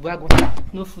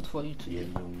 no food for you today.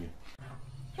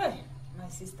 Hey, my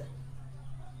sister.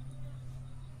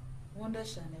 Wonder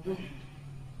shall never end.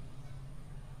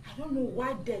 I don't know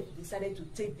why Dev decided to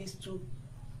take these two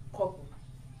couple.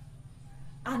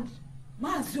 And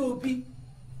Maziobi,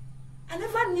 I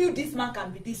never knew this man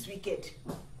can be this wicked.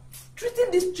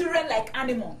 Treating these children like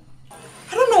animals.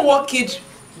 I don't know what kid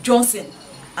Johnson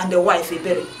and the wife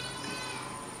Ebere.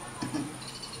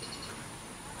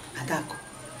 Adako,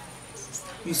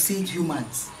 you said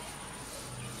humans.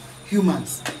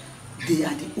 Humans, they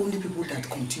are the only people that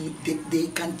continue. They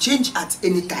can change at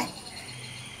any time.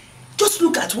 Just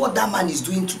look at what that man is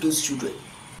doing to those children.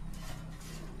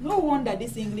 No wonder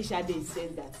this English adage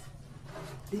says that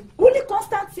the only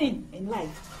constant thing in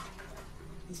life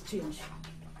is change.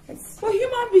 For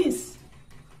human beings,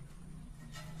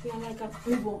 they are like a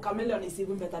chameleon is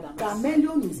even better than us.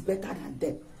 Chameleon is better than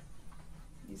them.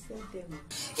 You said them.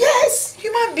 Yes,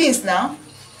 human beings now.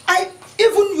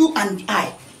 Even you and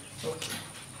I. Okay.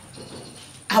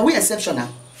 Are we exceptional?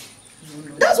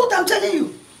 No. That's what I'm telling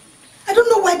you. I don't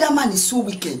know why that man is so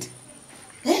wicked.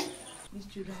 Eh? These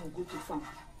children will go to farm.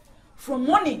 From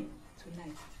morning to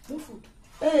night. No food.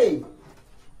 Hey!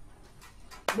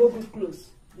 No good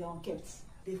clothes. They are unkept.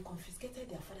 They've confiscated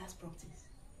their father's properties.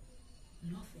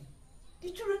 Nothing.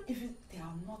 The children, they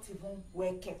are not even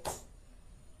well kept.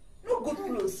 No good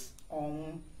clothes.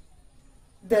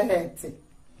 Dirty.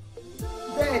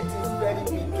 That is very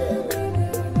wicked.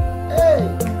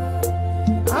 Hey!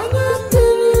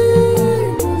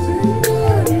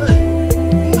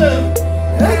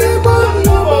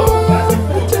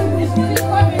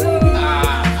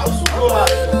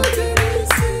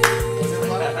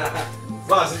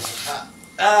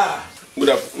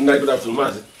 Good afternoon,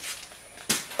 Mazi.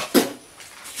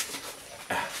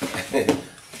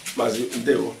 Mazi,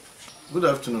 good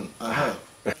afternoon.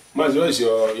 Mazi, where is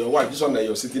your wife? This one that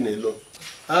you're sitting alone.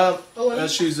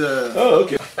 She's Oh,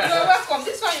 okay. You're welcome.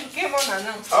 This one you came on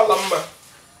announced. Well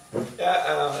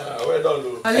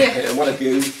done,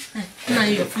 Now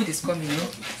your food is coming, no?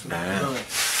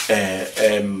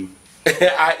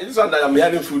 This one that I'm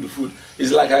hearing food.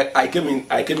 It's like I came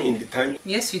in the time.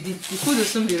 Yes, you did. The food will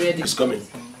soon be ready. It's coming.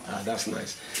 That's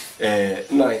nice.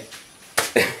 Now,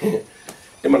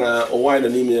 Emana wine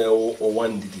and email or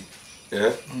one Didi.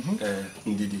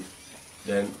 Ndidi.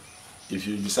 Then, if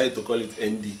you decide to call it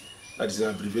ND, that is an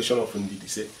abbreviation of Ndidi.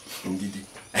 Say Ndidi.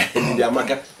 Ndidi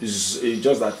Amaka is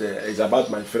just that it's about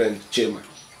my friend Chema.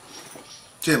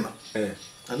 Chema.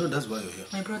 I know that's why you're here.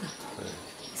 My brother.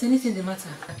 Is anything the matter?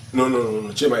 No.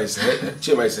 Chema is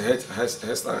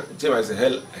a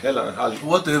hell and heart.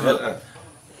 Whatever.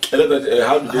 How do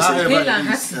they say? Hell and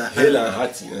heart. Hell and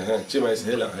heart. Chema is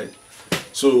hell and heart.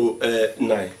 So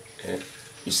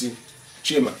you see,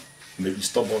 Chema may be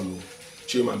stubborn.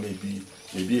 Chema may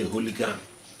be a hooligan.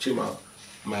 Chema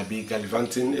might be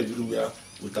gallivanting everywhere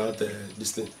without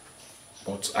this thing.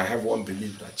 But I have one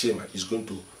belief that Chema is going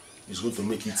to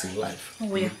make it in life.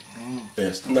 Oh, yeah.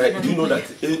 Yes. Now, do you know that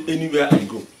anywhere I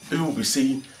go, people will be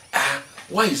saying,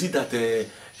 why is it that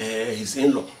his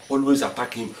in-law always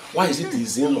attack him? Why is it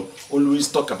his in-law always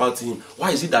talk about him?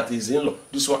 Why is it that his in-law?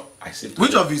 This one I say.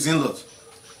 Which of his in-laws?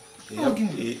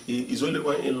 He's only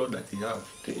one in-law that he have.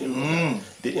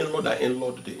 The in-law that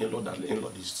in-law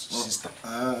his sister.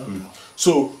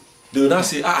 So they will not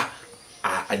say,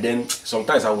 and then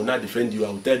sometimes I will not defend you. I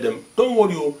will tell them, don't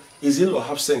worry, his in-law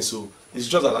have sense. So it's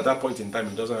just that at that point in time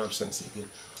he doesn't have sense again.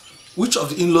 Which of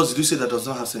the in-laws did you say that does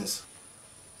not have sense?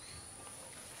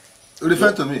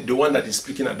 Refer to me. The one that is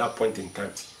speaking at that point in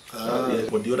time. Yes,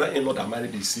 but the other in-law that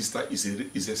married his sister is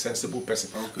a sensible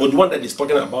person. Okay. But the one that is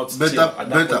talking about Chima at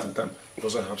that point in time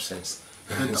doesn't have sense.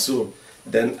 So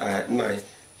then now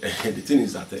the thing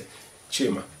is that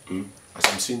Chima, as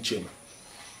I'm seeing Chima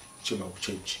will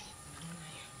change.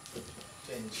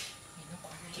 Change.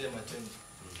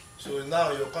 So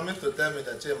now you're coming to tell me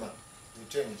that Chima will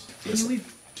change. Yes.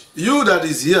 You that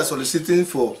is here soliciting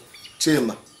for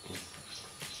Chima,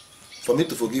 for me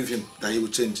to forgive him, that he will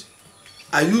change.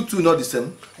 Are you two not the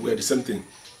same? We are the same thing.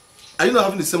 Are you not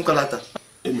having the same character?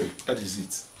 Amen. That is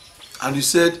it. And you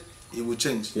said he will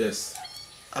change? Yes.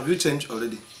 Have you changed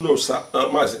already? No, sir.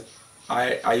 Mazi,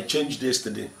 I changed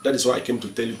yesterday. That is why I came to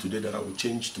tell you today that I will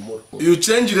change tomorrow. You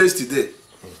changed yesterday,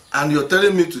 and you're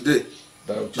telling me today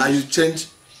that you change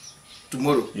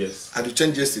tomorrow? Yes. And you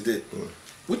changed yesterday.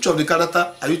 Which of the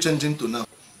character are you changing to now?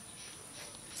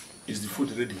 Is the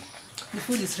food ready? The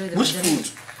food is ready. Which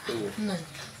food? No.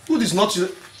 Food is not.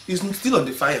 Is still on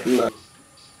the fire. No.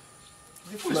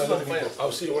 The food is still on the fire.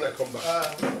 I'll see you when I come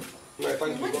back. No,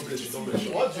 thank you. God bless you. God bless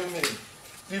you. What do you mean?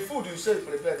 The food you said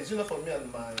prepared is enough for me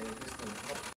and my business.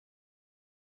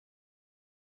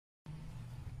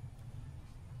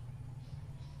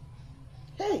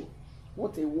 Hey,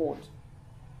 what a word.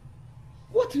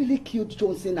 What really killed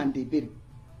Johnson and Debere?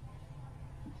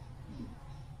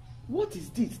 What is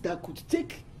this that could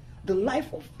take the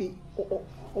life of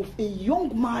a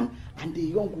young man and a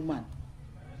young woman?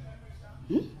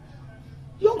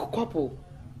 Young couple.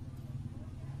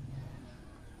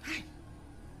 Hi.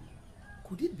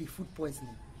 Could it be food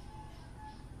poisoning?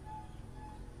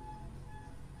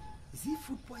 Is it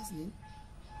food poisoning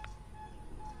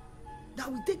that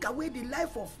will take away the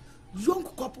life of young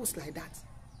couples like that?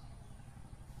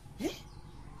 Eh?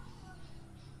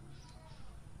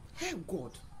 Hey,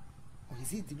 God. Or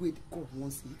is it the way God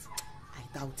wants it?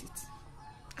 I doubt it.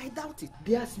 I doubt it.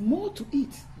 There's more to it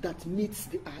that meets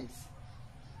the eyes.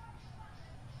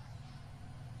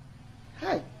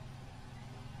 Hi.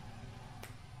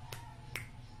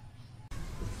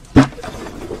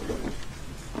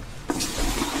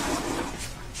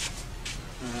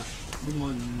 Good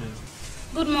morning.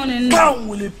 Good morning. Down,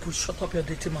 will you push? Shut up your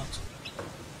dirty mouth.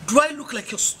 Do I look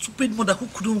like your stupid mother who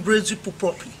couldn't raise you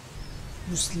properly?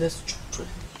 Useless children.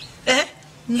 Eh?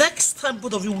 Next time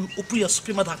both of you will open your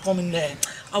screen mouth and come in there,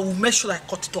 I will make sure I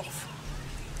cut it off.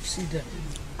 See them.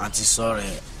 Auntie, sorry.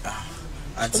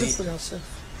 Auntie, sorry for yourself.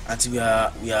 Auntie, we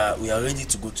are ready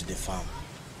to go to the farm.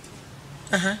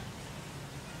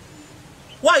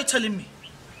 Why are you telling me?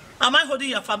 Am I holding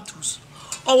your farm tools?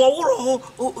 Or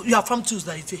your farm tools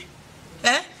that is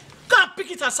eh? Go and pick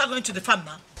it and start going to the farm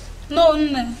now. No,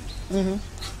 no.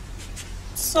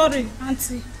 Sorry,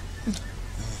 Auntie.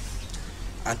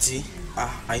 Auntie,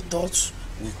 I thought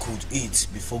we could eat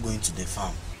before going to the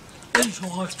farm.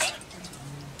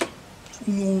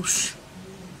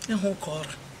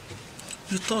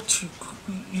 You thought you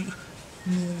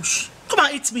come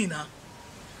and eat me now.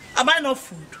 Am I not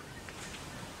food?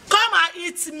 Come and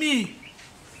eat me.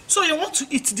 So you want to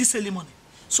eat this early morning.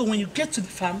 So when you get to the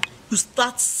farm, you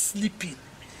start sleeping.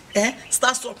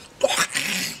 Start so.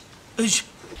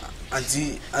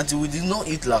 Auntie, we did not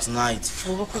eat last night.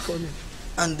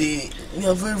 And we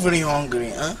are very, very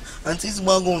hungry. Auntie, it's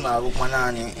bago na go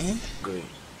panani.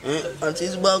 Auntie,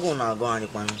 it's bago na go ani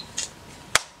pan.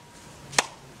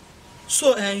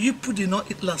 So you people did not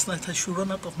eat last night. I should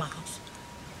run out of my house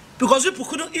because you people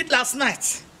couldn't eat last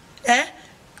night.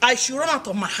 I should run out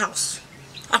of my house.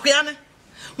 Okay,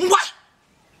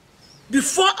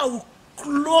 before I will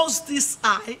close this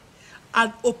eye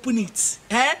and open it,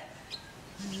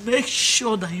 make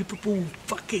sure that you people will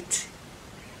vacate.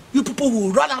 You people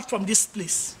will run out from this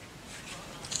place.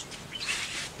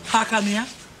 How come here?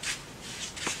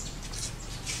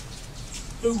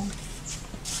 Would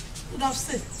have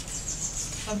said,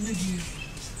 I'm begging you.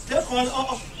 Take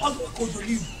all the code to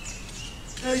leave.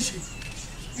 There is she.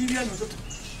 You really.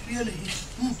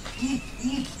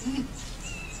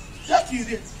 That you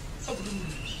did.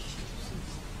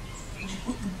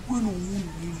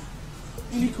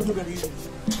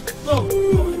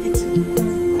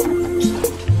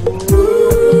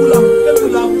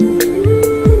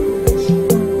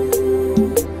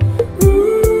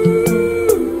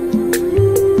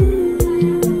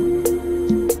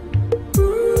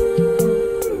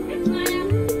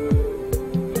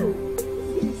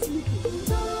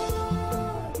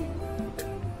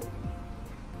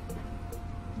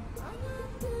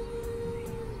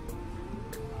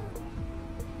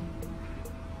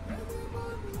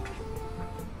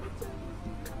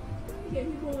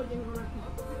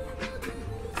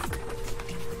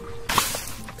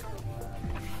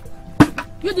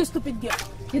 You this stupid girl.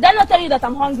 Did I not tell you that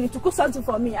I'm hungry to cook something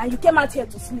for me and you came out here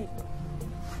to sleep?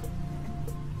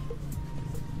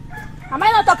 Am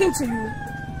I not talking to you?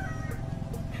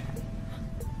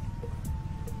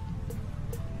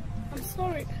 I'm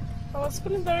sorry. I was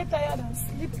feeling very tired and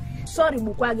sleepy. Sorry,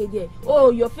 Bukwagede.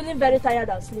 Oh, you're feeling very tired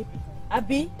and sleepy.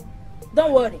 Abi,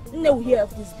 don't worry. Nne will hear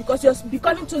of this because you're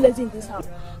becoming too lazy in this house.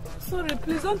 Sorry,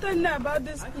 please don't tell me about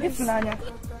this, please. Ifulanya,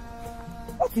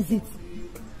 what is it?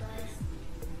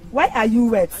 Why are you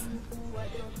wet?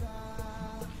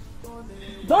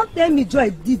 Don't tell me Joy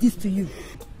did this to you.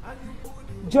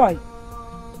 Joy,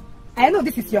 I know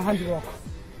this is your handwork.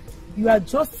 You are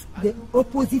just the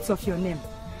opposite of your name.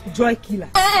 Joy killer.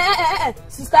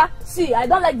 Sister, see, I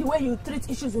don't like the way you treat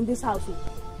issues in this house.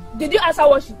 Did you answer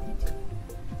what she did?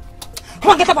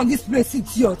 Come on, get up on this place,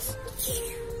 idiot.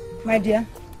 My dear,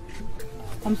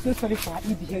 I'm so sorry for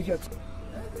her behavior.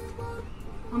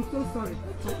 I'm so sorry.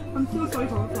 I'm so sorry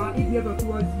for her behavior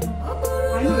towards you.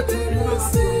 I know it's never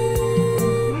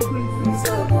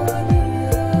happened.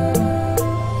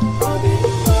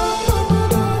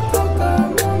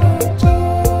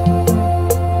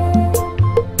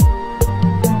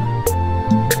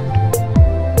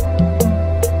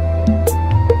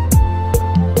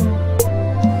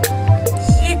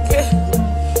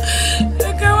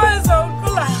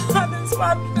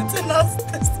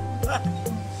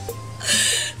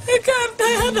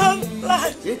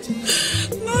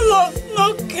 No love, no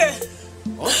care.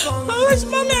 I wish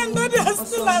mommy and daddy are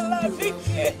still alive. I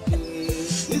care.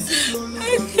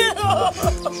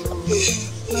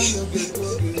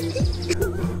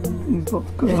 Please don't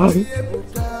cry.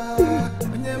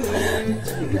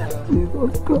 Please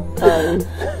don't cry.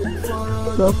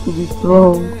 You have to be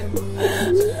strong.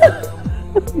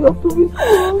 You have to be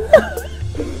strong.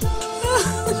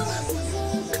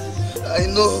 I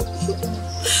know.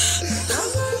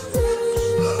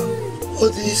 All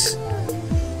this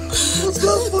won't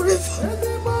last forever.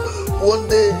 One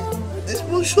day, this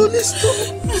will surely stop.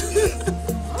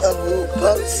 And we will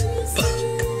pass back.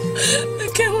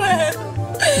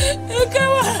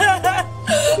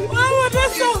 Why would I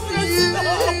suffer?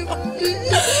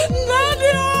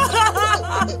 Daddy!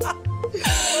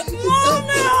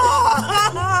 Mommy!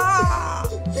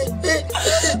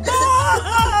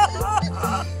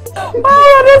 Why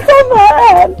would I suffer?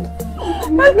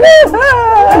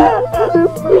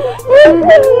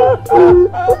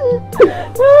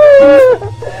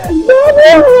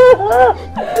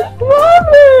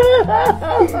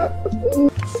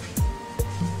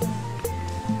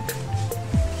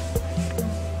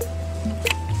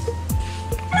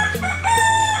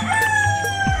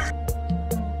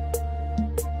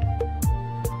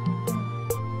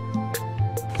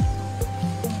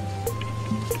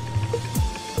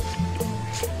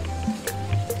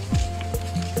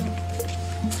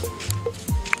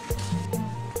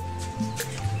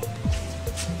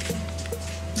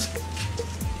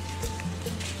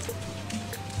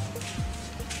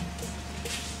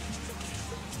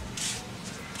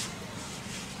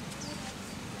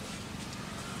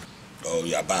 Oh,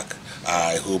 you are back.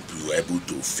 I hope you were able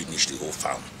to finish the whole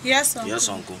farm. Yes, Uncle. Yes,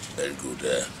 Uncle. Very good.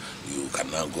 You can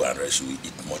now go and rest. We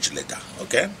eat much later,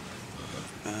 okay?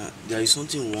 There is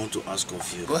something we want to ask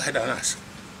of you. Go ahead and ask.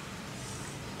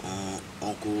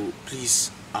 Uncle,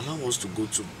 please allow us to go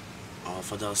to our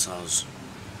father's house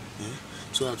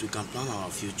so that we can plan our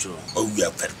future. Oh, you are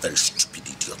a very, very stupid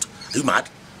idiot. Are you mad?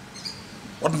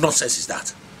 What nonsense is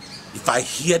that? If I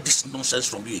hear this nonsense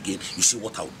from you again, you see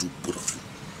what I'll do, both of you.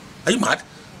 Are you mad?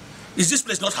 Is this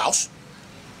place not house?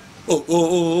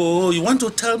 Oh, you want to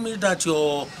tell me that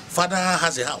your father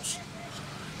has a house?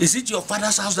 Is it your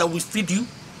father's house that will feed you?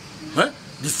 Huh?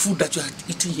 The food that you are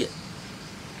eating here?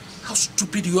 How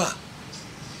stupid you are.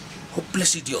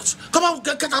 Hopeless idiots. Come on,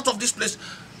 get out of this place.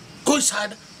 Go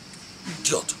inside.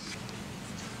 Idiot.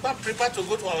 But prepare to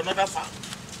go to another farm.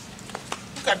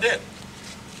 Look at them.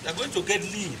 They are going to get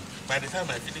lean by the time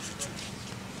I finish with you.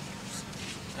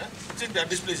 Huh? You think that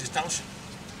this place is township?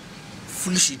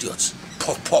 Foolish idiots.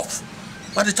 Puff.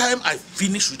 By the time I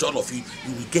finish with all of you,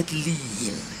 you will get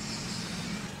lean.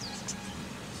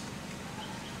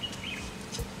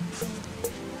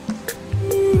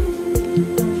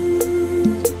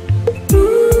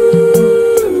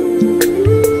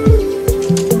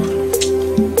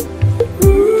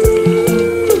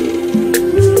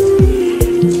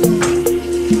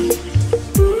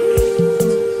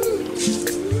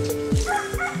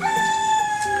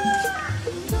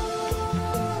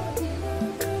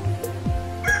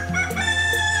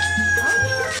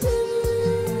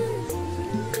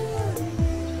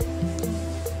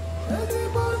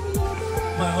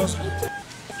 My husband,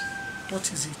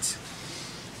 what is it?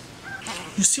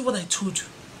 You see what I told you?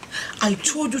 I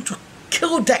told you to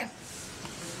kill them.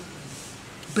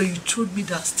 But you told me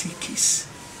that staircase.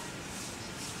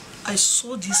 I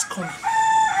saw this coming.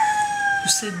 You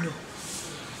said no.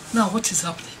 Now what is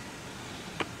happening?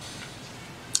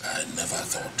 I never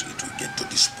thought it would get to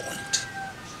this point.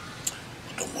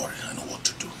 But don't worry, I know what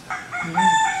to do.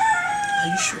 Are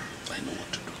you sure? I know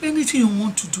what to do. Anything you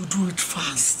want to do, do it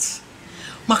fast.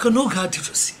 Makanoga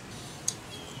divorce.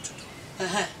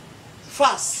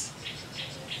 Fast.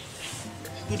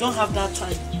 You don't have that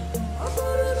time.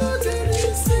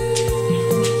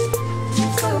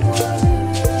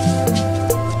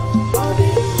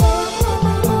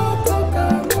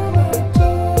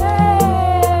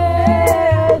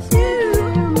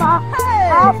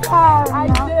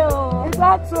 Is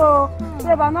that so?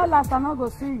 If I not last, I not go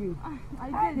see you.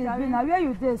 I did. Now where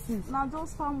you dey since? Now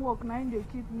just farm work. Now they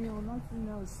keep me or nothing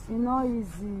else. You know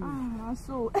easy.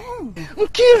 So.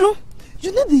 Nkiru,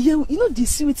 you know the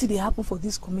see what they happen for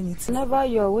this community. Never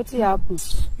hear what happen.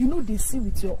 You know they see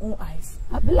with your own eyes.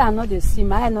 I feel I know they see.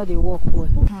 My eye know they work well.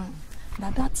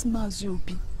 Now that man's you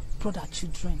be brother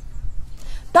children.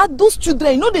 That those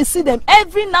children, you know they see them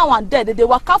every now and then. They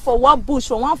walk out for one bush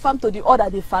from one farm to the other.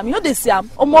 They farm. You know they see them.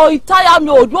 Omo tire me.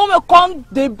 Old woman come.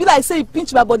 They be like say he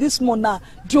pinch my body small now.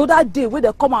 The other day when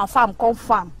they come and farm, come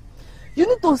farm. You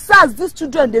need to see as these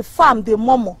children they farm, they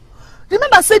murmur.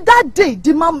 Remember say that day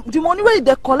the money where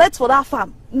they collect for that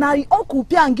farm. Now uncle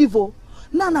pay and give oh.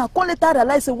 Now come later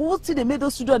realize say what see they made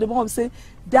those children the mom say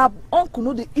their uncle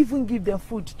no they even give them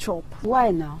food chop.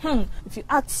 Why now? If you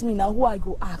ask me now, who I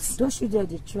go ask? Those children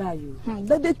they try you.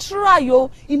 They try you.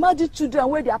 Imagine children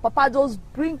where their papa just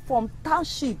bring from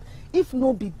township. If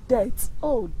no be death,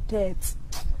 oh death.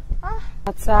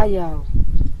 I tell you,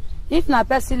 if na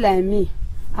person like me,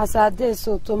 as I did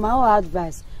so to my own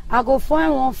advice, I go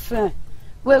find one friend.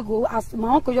 We go as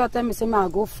my uncle just tell me say I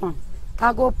go farm.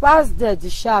 I go pass there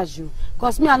discharge you.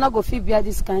 Cause me I not go fit bear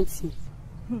this kind of thing.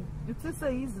 You think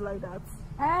say easy like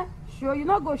that? Sure, you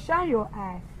not go shine your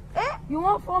eye. You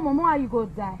want for mama or you go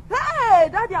die. Hey,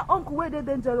 that your uncle where they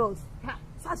dangerous.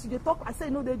 So they talk, I say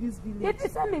no they this village. If you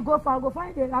send me go for, I go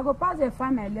find it. I go pass and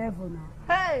find my level now.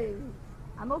 Hey,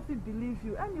 I don't feel believe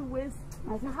you. Anyways,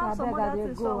 my sister I have some other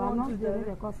things I go. want I'm to not do.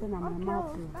 the cousin and my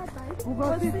mouth. We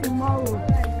go see tomorrow.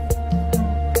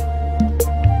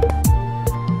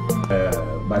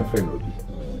 My friend Obi,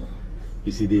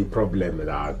 you see the problem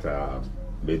that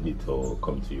made me to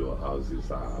come to your house is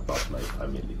about my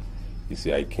family. You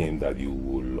see, I came that you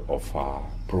will offer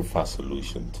proper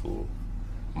solution to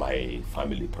my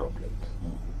family problem.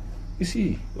 You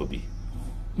see, Obi,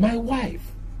 my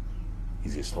wife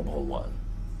is a stubborn one.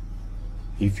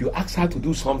 If you ask her to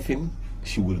do something,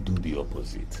 she will do the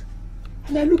opposite.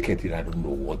 And I look at it, I don't know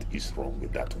what is wrong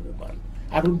with that woman.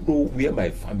 I don't know where my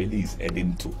family is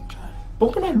heading to.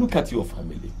 But when I look at your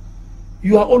family,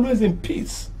 you are always in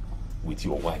peace with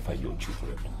your wife and your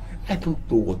children. I don't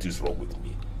know what is wrong with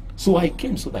me. So I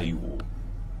came so that you will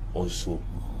also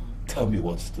tell me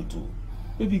what to do.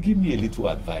 Maybe give me a little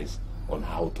advice on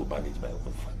how to manage my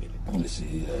own family. You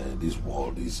see, this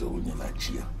world is only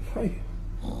Nigeria.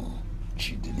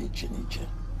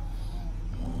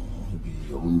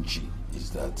 Your own G is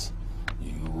that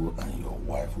you and your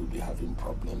wife will be having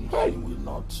problems. You will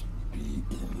not be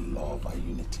in love and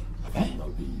unity. You will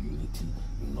not be in unity,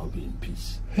 you will not be in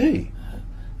peace.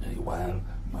 While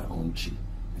my own G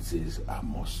says I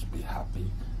must be happy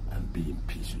and be in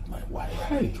peace with my wife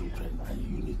and children and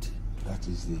unity. That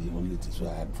is the only thing. So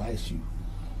I advise you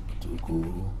to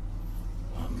go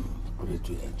and pray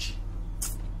to your G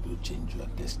to change your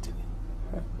destiny.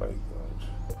 My God.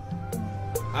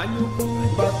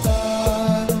 Anyuku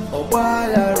bata,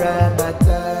 obayara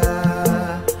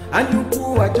bata,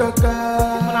 anyuku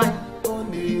wajoka,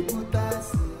 oni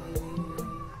butasi.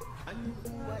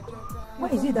 Why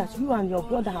is it that you and your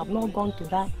brother have not gone to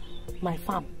that my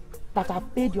farm that I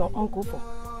paid your uncle for?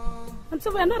 And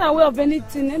so we are not aware of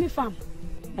anything, any farm.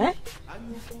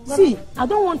 See, I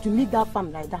don't want to leave that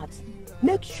farm like that.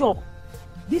 Make sure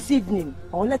this evening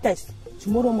or latest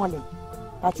tomorrow morning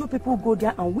that you people go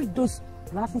there and weed those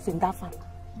grasses in that farm.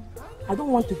 I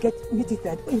don't want to meet it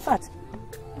there. In fact,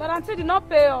 but Auntie did not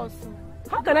pay us.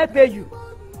 How can I pay you?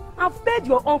 I've paid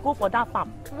your uncle for that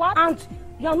farm. What? And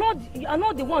you are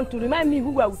not the one to remind me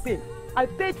who I will pay. I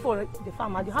paid for the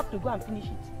farm and you have to go and finish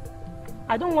it.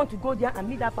 I don't want to go there and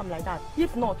meet that farm like that.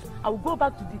 If not, I will go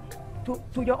back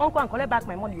to your uncle and collect back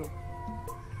my money.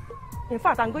 In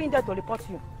fact, I'm going there to report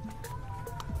you.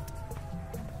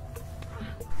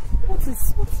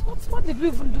 What did we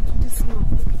even do to this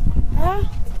man?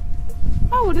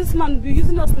 Why would this man be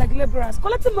using us like laborers,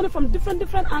 collecting money from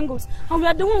different angles, and we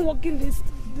are the one working this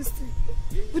thing?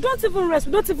 We don't even rest,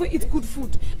 we don't even eat good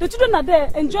food. The children are there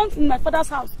enjoying in my father's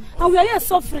house, and we are here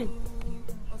suffering.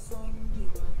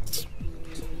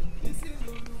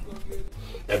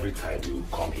 Every time you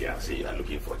come here and say you are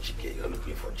looking for Chike, you're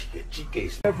looking for Chike. Chike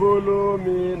is... Follow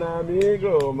me,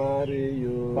 amigo, marry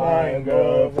you. My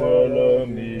girl, follow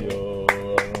me, oh.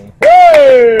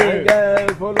 Hey! My girl,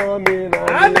 follow me,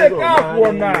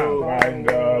 amigo, marry you. My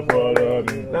girl, follow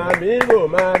me, amigo,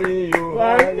 marry you.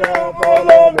 My girl,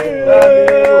 follow me,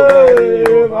 amigo, marry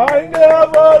you. My girl,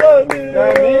 follow me,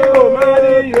 amigo,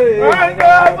 marry you. My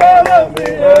girl, follow me,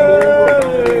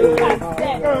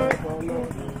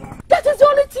 That is the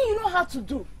only thing you know how to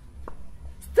do.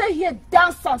 Stay here,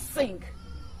 dance and sing,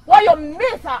 while your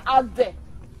mates are out there,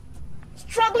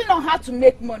 struggling on how to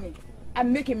make money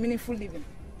and make a meaningful living.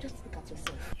 Just look at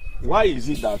yourself. Why is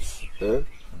it that,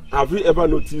 have you ever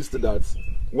noticed that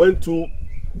when two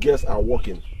girls are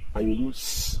walking and you do,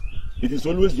 it is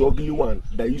always the ugly one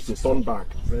that used to turn back.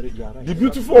 You are right. The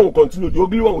beautiful one will continue, the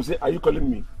ugly one will say, are you calling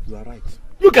me? You are right.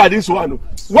 Look at this one.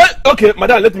 Okay,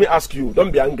 madam, let me ask you,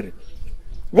 don't be angry.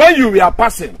 When you were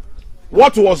passing,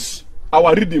 what was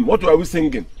our rhythm? What were we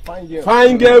singing?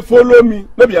 Fine girl, follow me.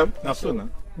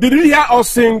 Did you hear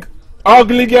us sing,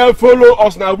 ugly girl, follow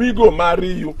us, now we go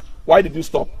marry you? Why did you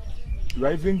stop? You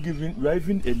are even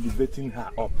elevating her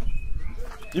up.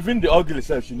 Even the ugly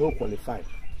self, she no qualify.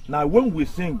 Now when we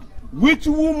sing, which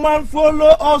woman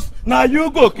follow us? Now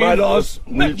you go kill us.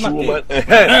 Which woman?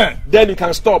 Then you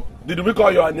can stop. Did we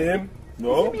call your name?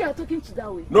 No. You are talking to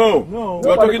that way. No. You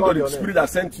are talking to the spirit that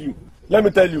sent you. Let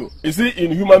me tell you. You see,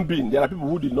 in human being, there are people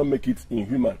who did not make it in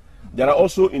human. There are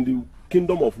also in the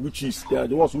kingdom of witches. They are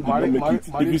the ones who did not make it.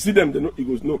 If you see them, they know, he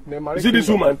goes, no. You see this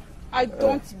woman? I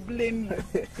don't blame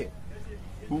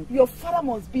you. Your father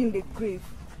must be in the grave,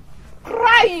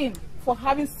 crying for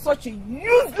having such a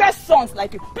useless sons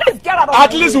like you. Please get out of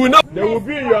At least we know. They will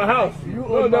be in your house. They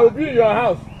will be in your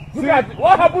house. Look at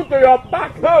what happened to your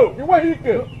back now. You want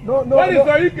Ike? No. What is your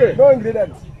Ike? No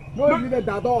ingredient. No ingredient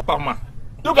at all.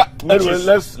 Look at. Anyway,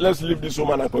 let's leave this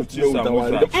woman and continue with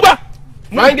our.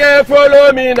 My girl,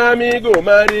 follow me, now me go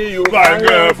marry you. My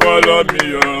girl, follow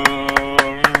me, oh.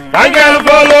 My girl,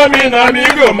 follow me, now me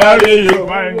go marry you.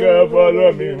 My girl,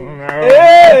 follow me.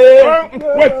 Hey.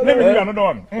 Wait, let me do another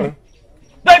one.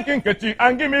 Take Nkechi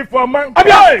and give me for man.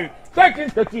 Take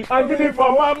Nkechi and give me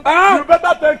for man. You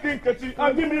better take Nkechi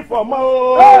and give me for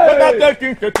man. Better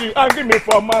take Nkechi and give me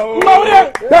for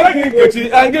man. Take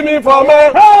Nkechi and give me for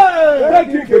man. Take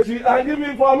Nkechi and give me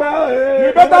for man.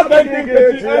 You better take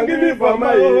Nkechi and give me for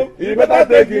man. You better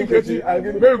take Nkechi and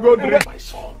give me. Very good. My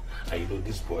son, and you know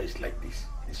these boys like this,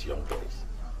 these young boys,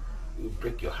 will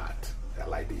break your heart. They're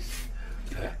like this.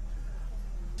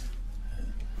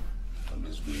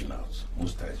 Always going out.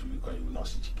 Most times you will not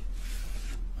see Chike.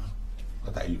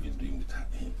 What are you even doing with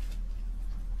him?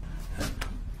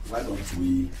 Why don't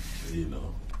we, Chike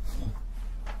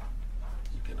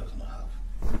does not have.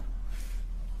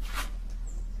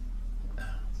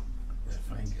 A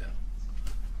fine girl.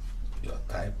 Your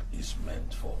type is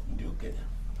meant for Ndioke.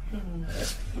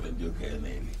 Even Ndioke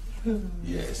Nelly.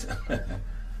 Yes.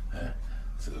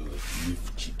 So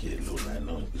leave Chike alone. I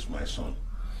know he's my son.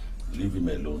 Leave him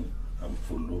alone and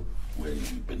follow where you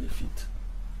will benefit.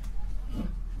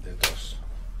 Let us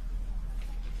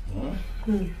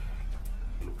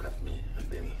look at me, and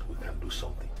then we can do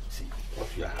something. See, what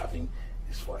you are having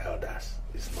is for elders.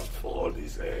 It's not for all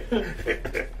these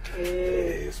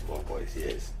small boys.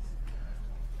 Yes.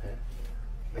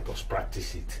 Let us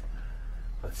practice it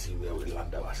and see where we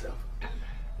land ourselves.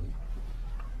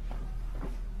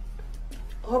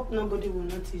 Hope nobody will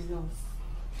notice us.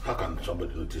 How can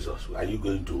somebody notice us? Are you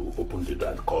going to open the door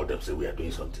and call them, say we are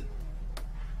doing something?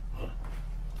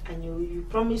 And you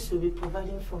promise you'll be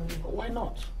providing for me. Why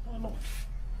not? Why not?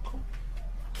 Come.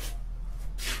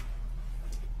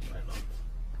 Why not?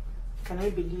 Can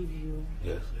I believe you?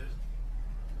 Yes.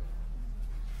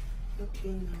 Okay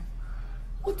now.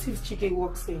 What if Chike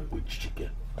walks in? Which Chike?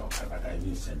 Oh, I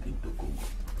even sent him to Congo.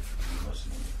 You must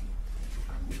see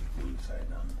me. Go inside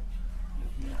now.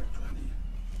 Let me actually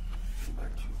look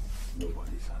at you.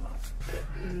 Nobody's around.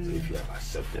 So if you have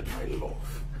accepted my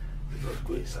love, just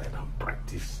go inside and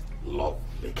practice love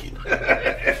making.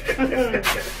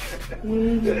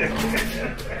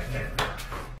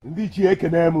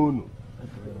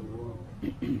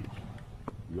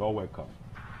 You're welcome.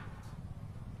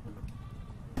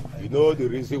 You know the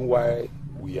reason why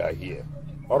we are here.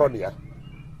 Oronia.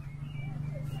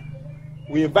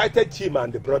 We invited Chima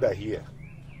and the brother here.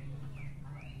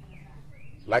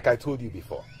 Like I told you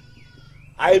before.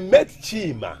 I met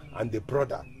Chima and the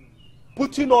brother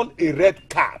putting on a red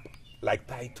cap like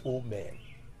title men.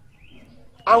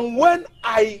 And when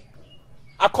I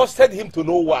accosted him to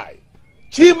know why,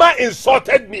 Chima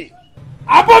insulted me.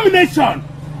 Abomination!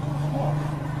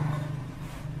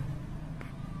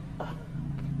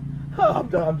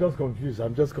 I'm just confused.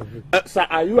 Sir,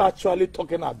 are you actually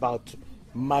talking about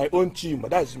my own Chima?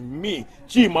 That's me.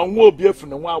 Chima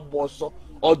Nwobiefuna.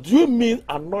 Or do you mean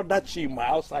another Chima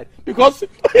outside? Because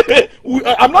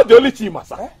I'm not the only Chima,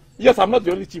 sir. Yes, I'm not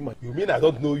the only Chima. You mean I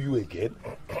don't know you again?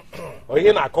 Or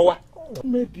you Nakowa?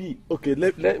 Maybe. Okay,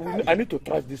 I need to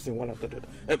try this in one after the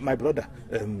other. My brother,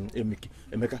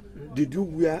 Emeka, did you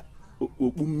wear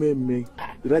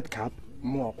red cap?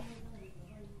 No.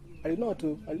 I did not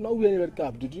wear any red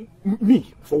cap, did you?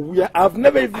 Me? For wear? I've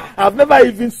never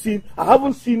even seen, I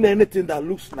haven't seen anything that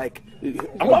looks like,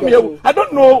 I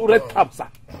don't know red cap, sir.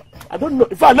 I don't know.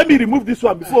 In fact, let me remove this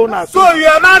one before now. So you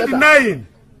are not denying?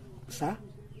 Sir?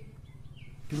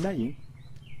 Denying?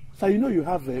 Sir, you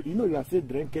are still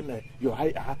drinking your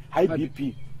high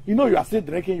BP. You are still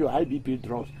drinking your high BP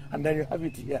drugs, and then you have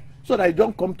it here, so that you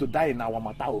don't come to die in our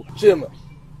matao. Chima.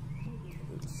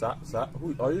 Sir,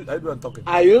 who are you talking?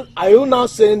 Are you now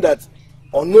saying that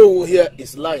Ono here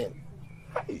is lying?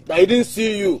 That he didn't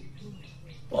see you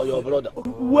or your brother?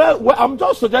 Well, I'm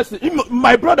just suggesting.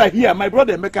 My brother here, my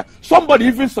brother Emeka, somebody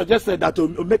even suggested that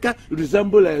Emeka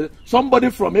resemble somebody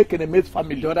from Ekeneme's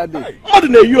family the other day. More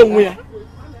than a year.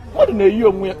 What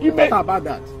about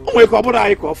that?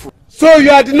 So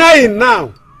you are denying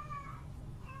now?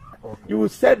 You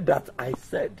said that I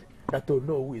said that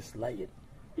Ono who is lying.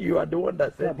 You are the one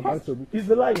that said he's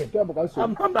lying.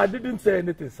 I didn't say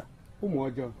anything, sir.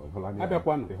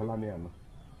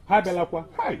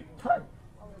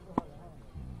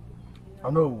 I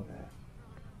know.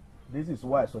 This is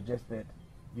why I suggested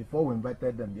before we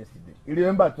invited them yesterday. You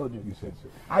remember I told you? You said so.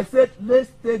 I said,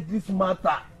 let's take this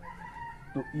matter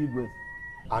to Igwe.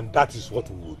 And that is what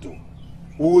we will do.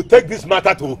 We will take this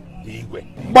matter to the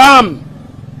Igwe. Bam!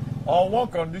 On one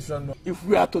condition. If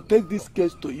we are to take this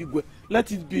case to Igwe,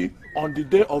 let it be on the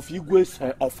day of Igwe's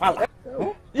Ofala.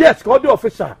 Yes, call the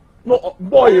officer. No,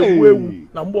 boy,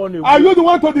 Are you the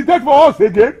one to detect for us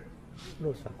again?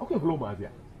 No, sir. Okay, my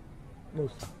dear. No,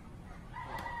 sir.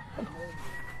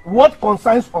 What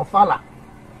concerns Ofala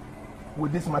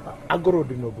with this matter? Agoro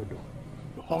de Nobodo.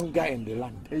 Hunger in the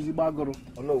land. Ezibagoro.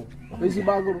 Oh no.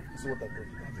 Ezibagoro. This is what I told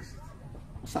you.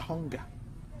 It's a hunger.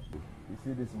 You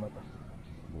see this matter?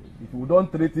 If we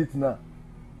don't treat it now,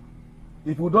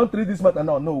 if we don't treat this matter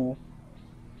now, no,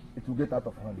 it will get out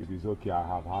of hand. It is okay, I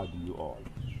have heard you all.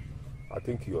 I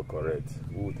think you are correct.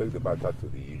 We will take the matter to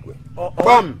the Igwe.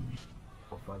 Bam!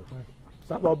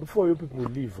 Sir, but before you people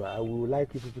leave, I would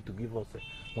like you people to give us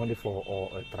money for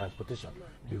transportation,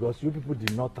 because you people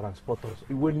did not transport us.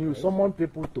 When you summon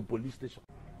people to police station.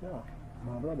 Yeah,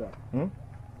 my brother. Do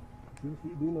you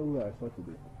know who I saw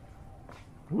today?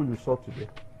 Who you saw today?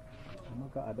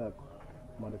 Amaka Adako,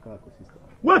 Madakako's sister.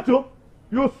 What you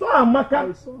saw Amaka?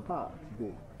 I saw her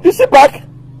today. Is she back?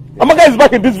 Yeah. Amaka is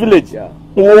back in this village? Yeah.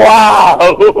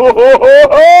 Wow!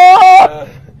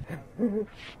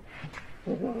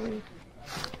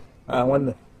 I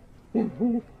wonder.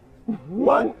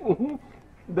 What?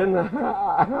 Then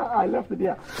I left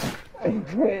there.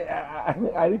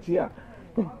 I reached here.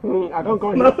 I don't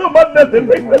come here.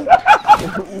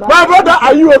 My brother,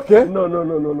 are you okay? No,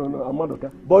 I'm not okay.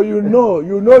 But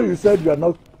you said you are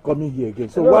not coming here again.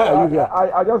 So why are you here?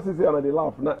 I just sit here and they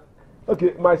laugh. Now,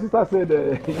 okay, my sister said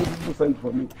you need to send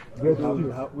for me. Yes,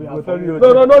 we have tell you.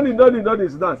 No need.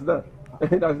 Sit down.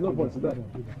 There's no point. Sit down.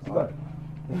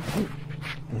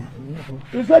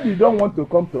 You said you don't want to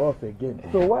come to us again.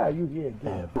 So why are you here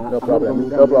again? No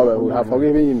problem. We have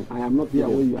forgiven him. I am not here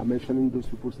when you are mentioning those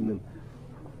people's names.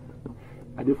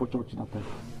 I did for church that time.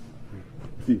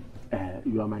 See,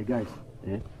 you are my guys.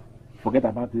 Forget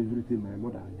about everything my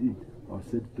mother did or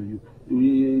said to you.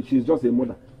 She's just a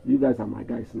mother. You guys are my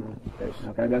guys now.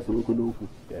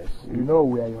 Yes. You know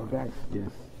we are your guys.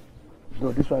 Yes.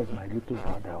 So this one is my little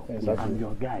brother. Yes, I'm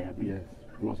your guy. Yes.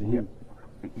 Was him.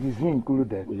 Is he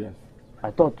included? Yes. I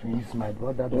thought he's my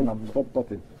brother. Stop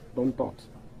talking. Don't talk.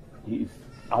 He is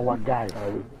our guy.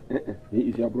 He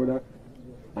is your brother,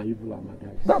 and you are my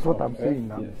guys. That's what I'm saying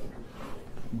now. Yes.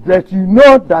 That you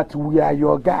know that we are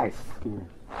your guys.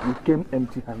 You came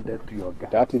empty-handed to your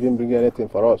guys. That even bring anything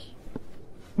for us.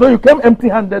 No, you came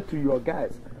empty-handed to your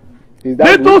guys.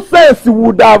 Little sense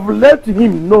would have let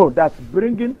him know that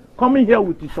coming here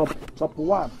with the shop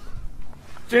one,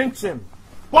 chin,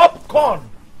 popcorn,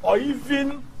 or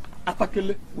even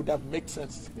atakele would have made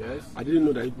sense. Yes. I didn't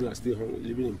know that people are still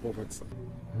living in poverty.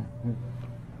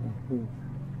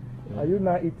 Are you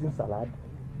not eating salad?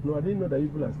 No, I didn't know that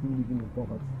people are still living in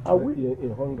poverty. Are we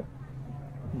in hunger?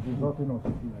 It's insulting us.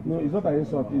 No, it's not an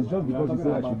insult. It's just because you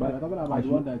say I should buy. You're talking about the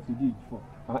one that you did for.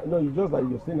 No, it's just that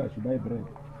you're saying I should buy bread.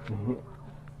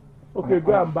 Okay,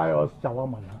 go and buy us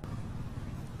shawarma now.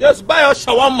 Yes, buy us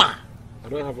shawarma. I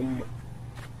don't have a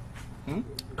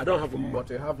I don't have a but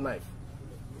I have knife.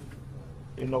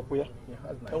 You know where?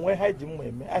 And when I didn't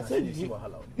win, I said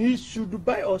he should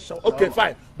buy us shawarma. Okay,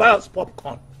 fine. Buy us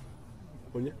popcorn.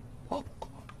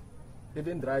 Popcorn.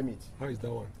 Even dry meat. How is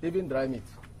that one? Even dry meat.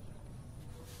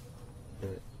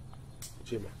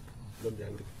 Chima, don't be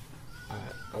angry.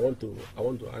 I want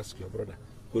to ask your brother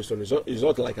question. It's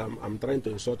not like I'm trying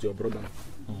to insult your brother.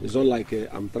 It's not like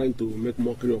I'm trying to make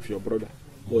mockery of your brother.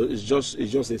 But it's just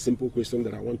a simple question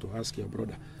that I want to ask your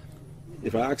brother.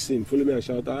 If I ask him, follow me and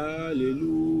shout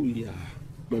hallelujah.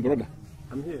 My brother.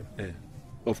 I'm here.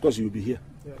 Of course you'll be here.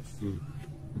 Yes.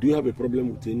 Do you have a problem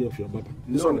with any of your baba?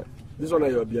 This one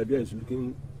your Biabia is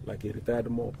looking like a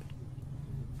retired mob.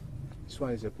 This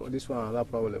one another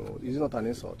problem. Is it not an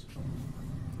insult?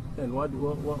 Then why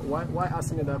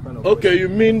asking me that kind of Okay, question? you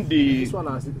mean the... This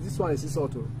one is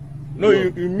insult too. No,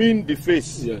 you mean the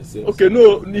face. Yes. Okay,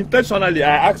 no, intentionally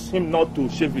I asked him not to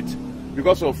shave it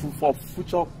because for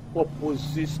future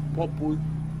purposes, purpose.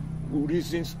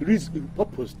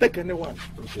 Take anyone.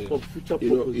 Okay. For future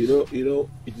purposes. You know,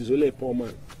 it is only a poor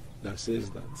man that says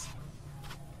that.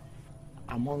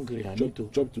 I'm hungry. I need to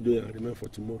chop today and remain for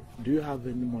tomorrow. Do you have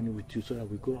any money with you so that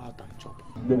we go out and chop?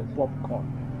 Then popcorn.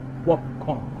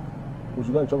 We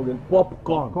should go and chop again.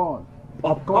 Popcorn.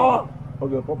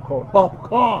 Okay,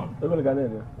 popcorn. Everybody got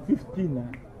there. 15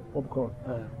 now. Popcorn.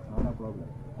 No problem.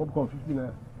 Popcorn 15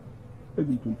 now.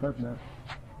 Maybe 25 now.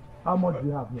 How much do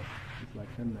you have here? It's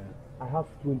like 10 now. I have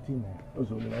 20 now.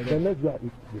 Then let's go and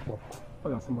eat the popcorn. I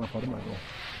got some more for my God.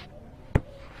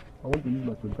 I want to use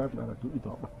my 25 naira to eat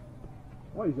up.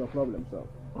 What is your problem, sir?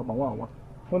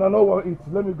 When I know what it is,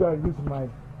 let me go and use my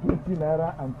 20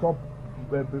 naira and chop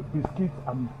biscuits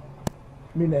and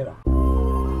mineral.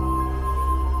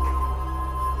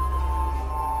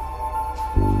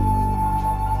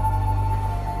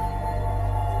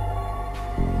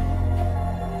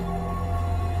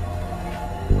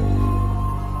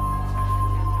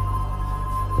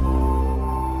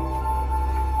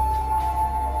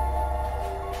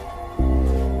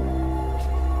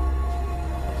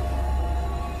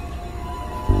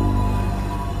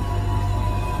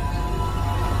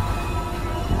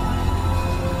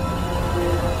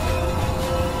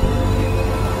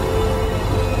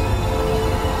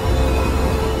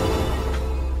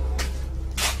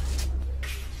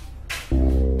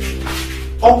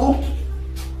 Uncle,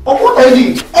 what are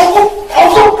you doing? Uncle!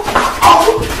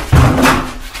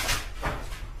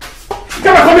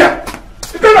 Ikana, come here!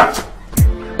 Ikana!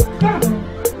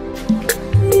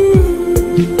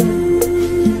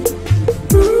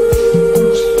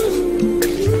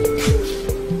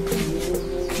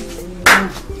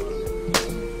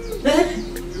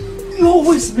 You're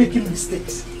always making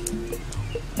mistakes.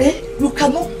 You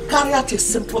cannot carry out a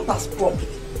simple task properly.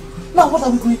 Now what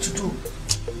are we going to do?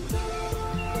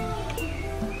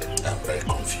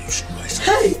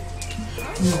 Hey!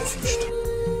 I'm confused.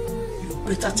 You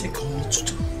better take on what to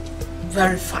do.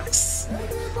 Very fast.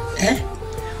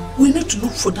 We need to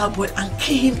look for that boy and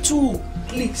kill him too.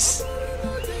 Please.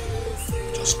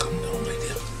 Just calm down, my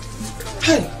dear.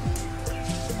 Hey!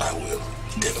 I will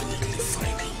definitely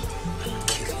find him and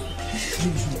kill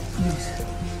him. Please.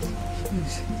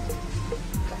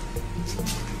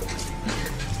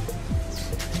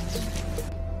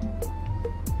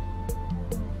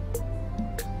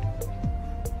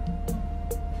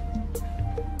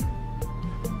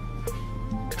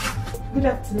 Good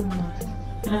afternoon, ma.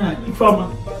 Ifeoma,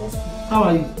 how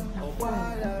are you?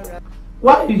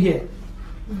 Why are you here?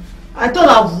 I thought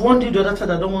I've warned you the other time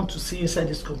that I don't want to see you inside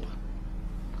this compound.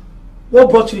 What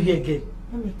brought you here again?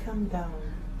 Mommy, calm down.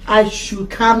 I should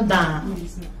calm down.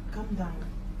 Please, calm down.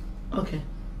 Okay.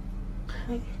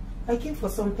 I came for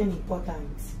something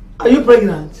important. Are you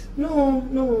pregnant? No,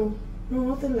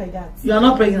 nothing like that. You are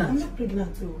not pregnant? I'm not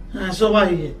pregnant too. So why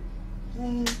are you here?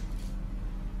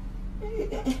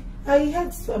 I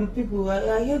heard some people,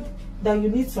 I heard that you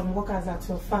need some workers at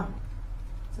your farm.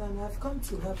 So I've come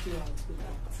to help you out with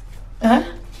that.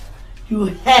 You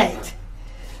heard?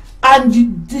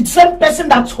 And the same person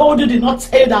that told you did not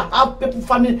tell you that I have people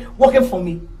family working for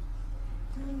me?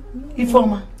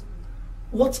 Ifeoma,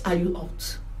 what are you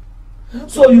out?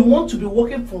 So you want to be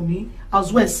working for me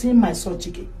as well as seeing my son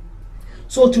Chike?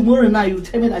 So tomorrow night you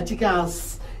tell me that Chike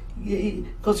has,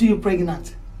 because you're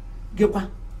pregnant. Gepa.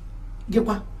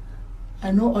 I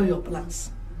know all your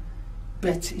plans.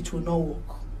 but it will not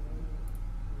work.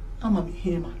 I'm a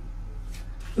human.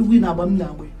 It will never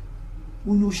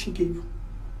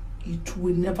it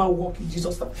will never work in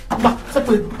Jesus' name.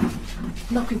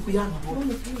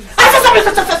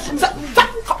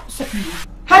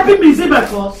 Helping me, is it my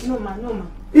cause? No, ma, no, ma.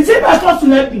 Is it my cause to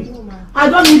help me? No, ma. I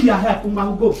don't need your help. I'm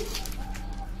going to go.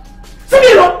 See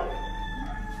me, no?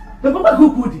 The papa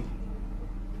who put it.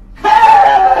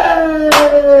 Hey!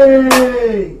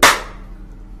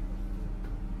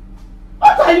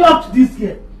 What are you up to this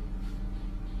year?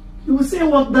 You will say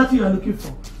what that you are looking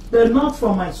for. They're not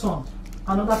from my son.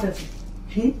 Another person.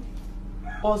 He?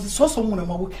 Or is it so someone I'm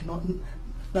working on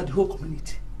that the whole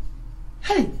community?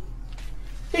 Hey!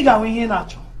 He got me here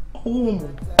natural.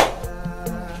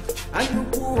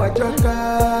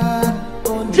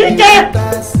 Chicken!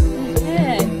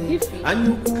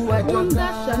 Wonder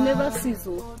shall never cease.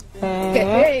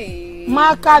 Hey.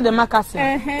 Maka the Makasi.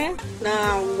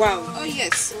 Now, wow. Oh,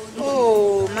 yes.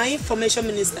 Oh, my information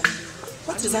minister.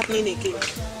 What is happening again?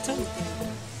 Tell me.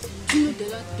 You know,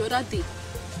 the other day,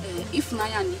 if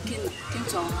Naya and Iken came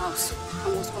to our house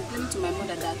and was complaining to my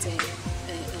mother that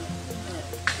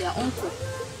their uncle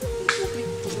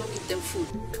did not give them food.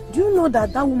 Do you know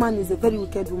that that woman is a very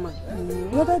wicked woman?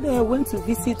 The other day I went to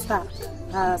visit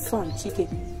her son, Chike.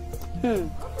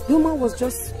 The woman was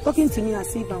just talking to me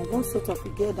as if I'm one sort of a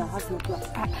girl that has no class.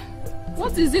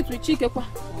 What is it with Chike?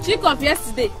 Chike of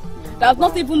yesterday does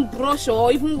not even brush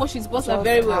or even wash his bottle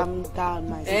very well. Calm down,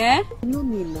 my sister. Eh? You know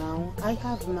me now. I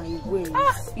have my ways.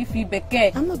 If you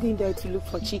beke. I'm not going there to look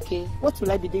for Chike. What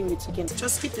will I be doing with chicken?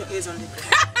 Just keep your ears on the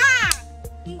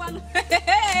ground.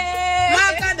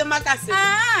 Maka the Makasi.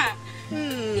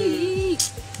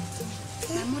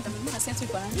 My mother sent me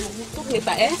for talk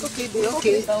later, eh?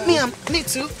 Okay. Me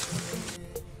too.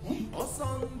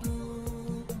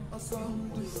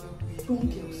 Young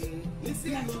girls,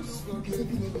 they are just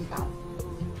behaving anyhow.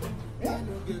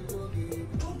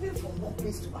 Jumping from one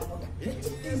place to another.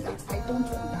 Things that I don't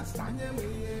understand.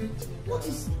 What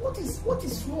is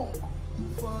wrong?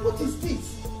 What is this?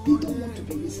 They don't want to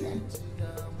be resilient.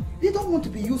 They don't want to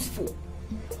be useful.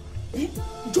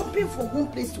 Jumping from one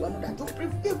place to another.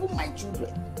 Jumping, even my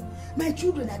children. My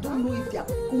children, I don't know if their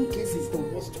own case is the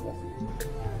worst one.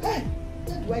 Hey,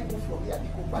 where do I go from here?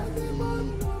 Go back.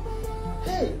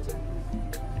 Hey.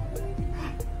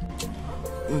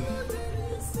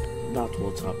 That's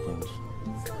what happened.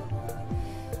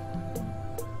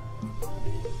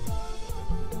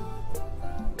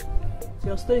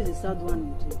 Your story is a sad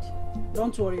one indeed.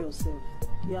 Don't worry yourself.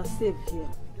 You are safe here.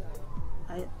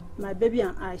 My baby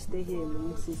and I stay here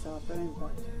alone since our parents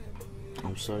died.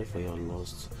 I'm sorry for your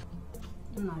loss.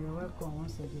 No, you're welcome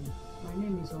once again. My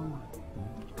name is Oma.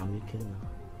 I'm Ikenna.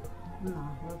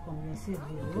 No, welcome. You're safe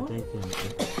here. Okay, thank you,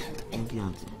 Auntie. Thank you,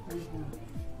 Auntie. Thank you.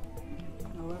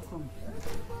 You're welcome.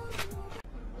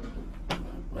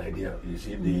 My dear, you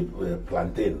see the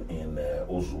plantain in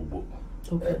Ozubo.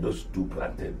 Okay. Those two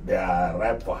plantains, they are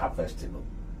ripe for harvesting.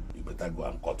 You better go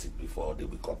and cut it before they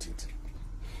will cut it.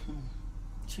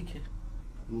 Chike,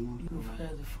 you've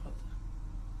heard the father.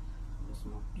 Yes,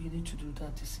 ma'am. You need to do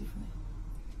that this evening.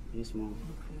 Yes, ma'am.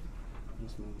 Okay.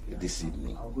 Yes, ma'am. This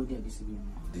evening. I'll go there this evening.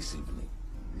 This evening.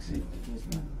 This evening. Yes,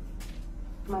 ma'am.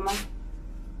 Mama,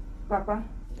 Papa,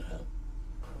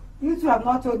 you two have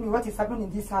not told me what is happening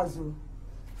in this house.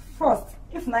 First,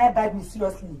 if Naya died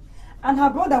mysteriously and her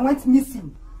brother went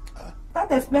missing,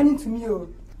 start explaining to me.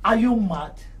 Are you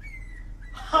mad?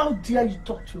 How dare you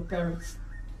talk to your parents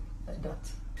like that?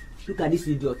 Look at this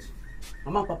idiot.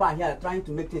 Mama and Papa are here trying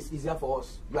to make things easier for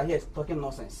us. You are here talking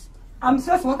nonsense. I'm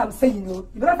serious what I'm saying, You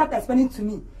better start explaining to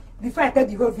me before I tell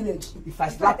the whole village. If I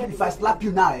slap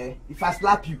you now, If I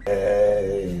slap you.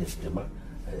 Emma,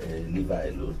 leave her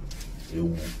alone.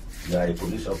 You are a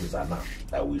police officer now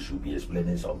that we should be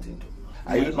explaining something to.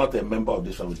 Are you not a member of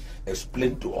this family?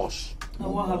 Explain to us.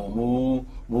 What happened?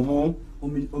 Mumu.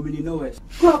 Omini nowhere.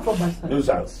 Go up from my side.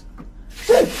 Nuisance.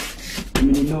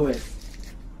 Omini nowhere.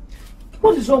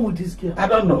 What is wrong with this girl? I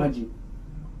don't know.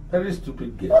 Very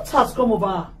stupid girl. What has come over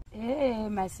her? Hey,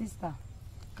 my sister,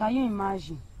 can you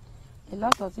imagine? A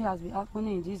lot of things has been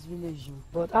happening in this village.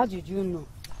 But how did you know?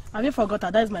 Have you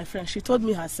forgotten? That is my friend. She told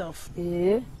me herself.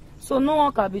 Eh? So no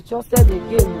one can be trusted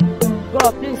again.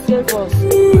 God, please save us.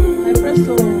 I pray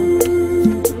so.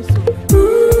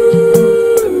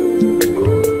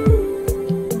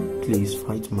 Please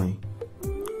fight my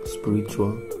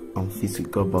spiritual and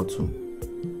physical battle.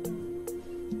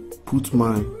 Put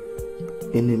my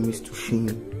enemies to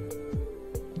shame.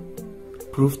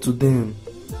 Prove to them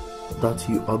that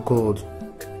you are God,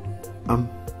 and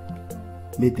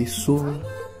may the soul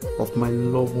of my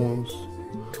loved ones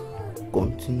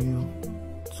continue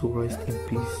So rest in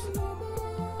peace.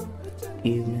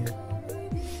 Amen.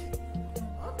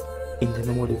 In the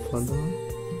name of the Father,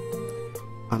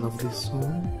 and of the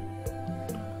Son,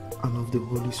 and of the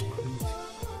Holy Spirit.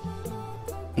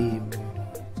 Amen.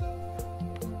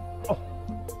 Oh,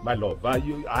 my love,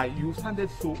 you sounded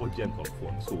so urgent on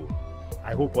phone, so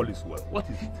I hope all is well. What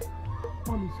is it?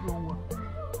 All is not well.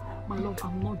 My love,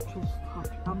 I'm not just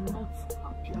happy. I'm not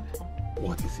happy at all.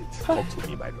 What is it? Talk to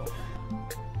me, my love.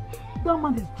 That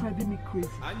man is driving me crazy.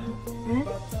 Eh?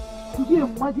 Could you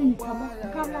imagine he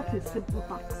cannot carry out a simple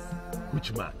tax?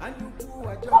 Which man?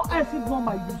 How I think not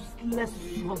my useless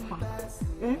husband.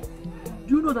 Eh?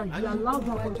 Do you know that he allowed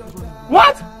that boy to run?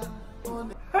 What?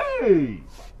 Hey!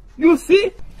 You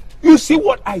see? You see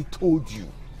what I told you?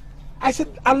 I said,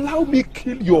 allow me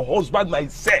kill your husband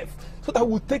myself so that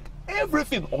we'll take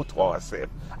everything out to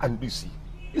ourselves. And you see,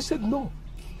 you said no.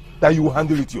 That you will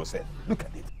handle it yourself. Look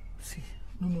at it. See,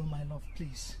 no, my love,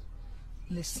 please.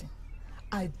 Listen,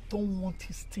 I don't want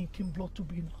his stinking blood to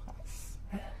be in our house.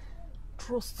 Eh?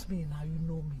 Trust me now, you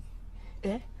know me.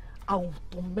 Eh? I will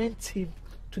torment him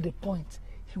to the point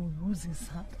he will use his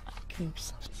hand and kill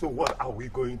himself. So what are we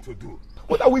going to do?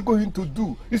 What are we going to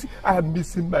do? You see, I am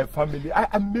missing my family. I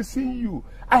am missing you.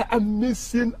 I am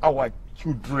missing our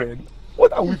children.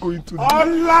 What are we going to do?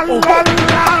 Allah,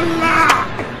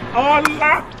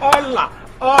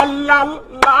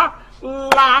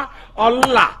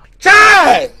 Allah.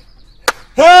 Chai!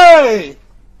 Hey!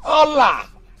 Allah!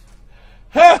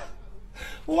 Hey!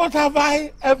 What have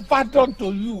I ever done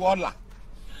to you, Allah?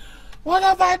 What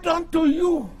have I done to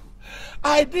you?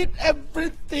 I did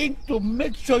everything to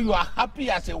make sure you are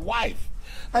happy as a wife,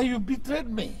 and you betrayed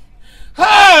me.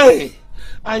 Hey!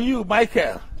 And you,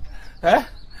 Michael,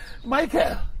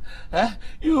 Michael,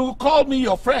 you called me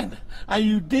your friend, and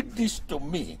you did this to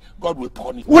me. God will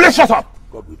punish you. Will you shut up?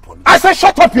 God will punish you. I said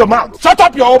shut up your mouth. Shut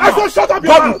up your mouth. I said shut up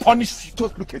your God mouth. will punish you.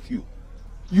 Just look at you.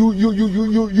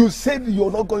 You said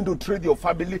you're not going to trade your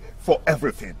family for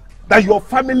everything. That your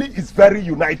family is very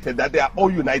united, that they are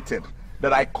all united.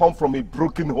 That I come from a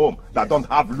broken home that don't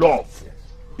have love.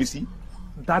 You see,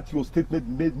 that your statement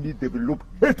made me develop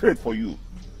hatred for you.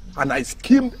 And I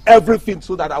schemed everything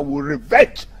so that I will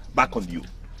revenge back on you.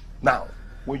 Now,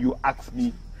 when you asked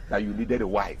me that you needed a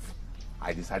wife,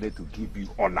 I decided to give you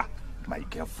Ola, my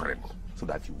girlfriend, so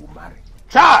that you will marry.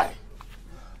 Chai!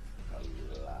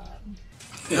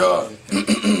 Yo,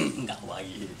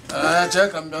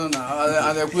 check I'm done now.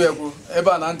 And a queer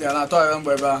Eban and I told him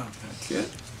by Bar.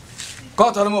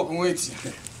 Caught on more wait.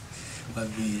 But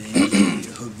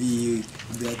be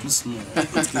too small.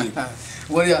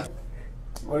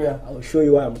 Warrior, I'll show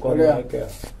you why I'm calling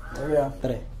Warrior.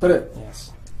 Three.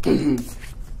 Yes.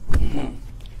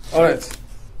 All right.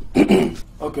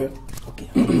 Okay.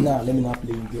 Now let me not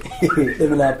play you game.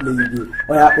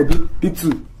 Oh yeah, Obi, pick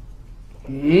two.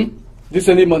 This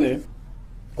any money?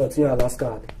 Continue our last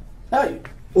card. Hey.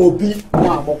 Obi,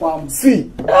 see,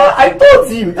 I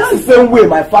told you, that's the same way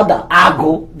my father,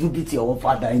 Ago, do beat your own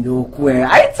father in the Okwe.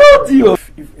 I told you.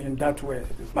 If in that way,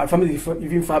 my family is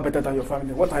even far better than your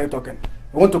family. What are you talking?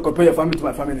 You want to compare your family to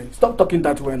my family? Stop talking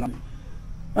that way now.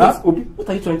 Yes, Obi, what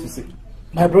are you trying to say?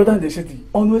 My brother in the city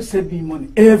always send me money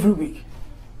every week.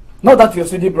 Not that your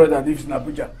city brother lives in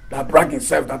Abuja, that brag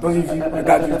himself, that doesn't even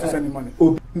regard you to send me money.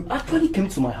 Obi, you actually came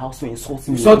to my house to insult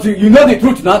me. You know the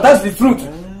truth now, that's the truth.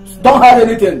 Don't hide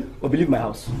anything. Obi, leave my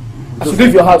house. I should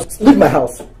leave your house. Leave my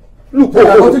house. Look,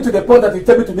 I got you to the point that you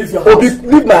tell me to leave your house. Obi,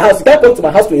 leave my house. You can't come to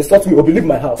my house to insult me. Obi, leave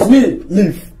my house. Me?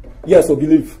 Leave. Yes, Obi,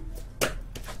 leave.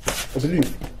 Obi,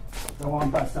 leave. I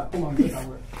want bastard. Come on, get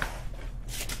away.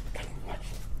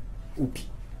 Obi.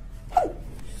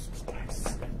 Jesus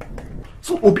Christ.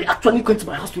 So Obi actually came to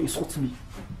my house to insult me.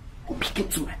 Obi came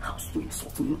to my house to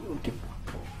insult me. Okay.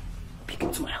 Obi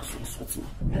came to my house to insult me.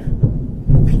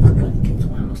 Obi actually came to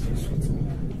my house to insult me.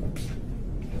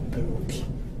 Obi.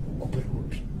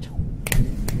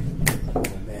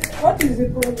 What is the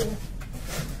problem?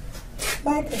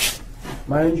 Michael.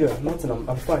 My angel, nothing.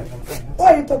 I'm fine.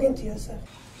 Why are you talking to yourself?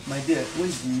 My dear,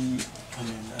 where's the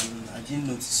comment? I didn't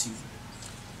notice you.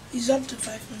 It's up to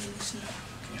 5 minutes now.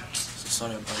 Yeah, so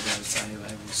sorry about that.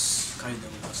 I was carried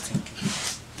away. I was thinking.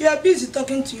 You are busy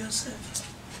talking to yourself.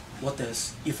 What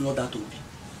else? If not that Obi.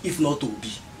 If not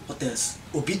Obi. What else?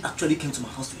 Obi actually came to my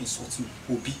house to insult me.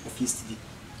 Obi of yesterday.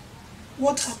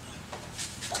 What happened?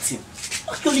 Nothing.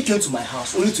 Actually came to my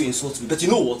house only to insult me. But you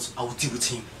know what? I will deal with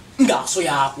him. I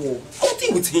will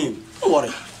deal with him. Don't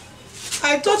worry.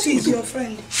 I thought he's your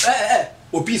friend.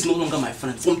 Obi is no longer my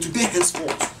friend. From today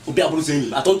henceforth, Obi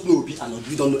Abuluzenyi. I don't know Obi and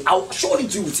Obi don't know. I will surely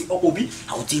deal with him. Obi,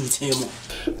 I will deal with him.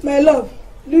 My love,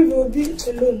 leave Obi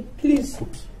alone, please.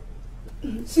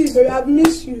 See, baby, I've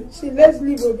missed you. See, let's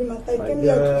leave Obi Mata. Come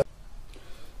here.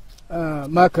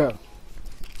 Michael,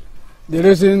 the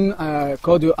reason I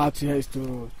called you out here is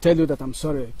to tell you that I'm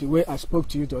sorry. The way I spoke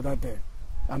to you the other day,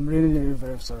 I'm really, really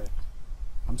very sorry.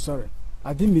 I'm sorry.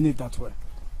 I didn't mean it that way.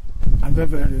 I'm very,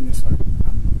 very really sorry.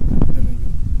 I'm telling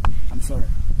you. I'm sorry.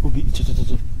 Obi,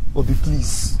 Obi,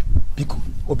 please. Biko,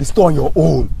 Obi, stay on your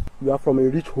own. You are from a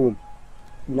rich home,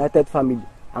 united family.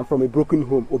 I'm from a broken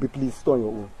home. Obi, please, stay on your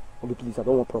own. Obi, please, I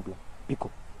don't want problem. Biko,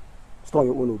 stay on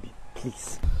your own, Obi,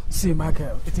 please. See,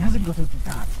 Michael, it hasn't gotten to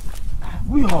that.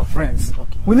 We are friends.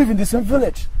 Okay. We live in the same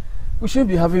village. We shouldn't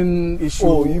be having issues.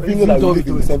 Oh, you mean that we live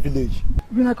in the same village?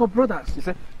 We're like our brothers. You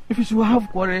say, if you should have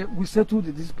quarrel, we settle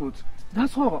the dispute.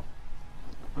 That's all.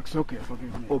 It's okay,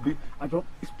 forgive me. Obi,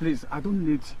 please, I don't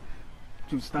need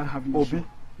to start having Obi. issue.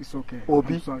 It's okay.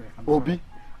 Obi. I'm sorry. Obi.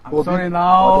 I'm sorry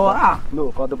now.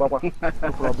 No, call the Baba. No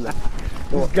problem.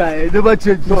 This guy never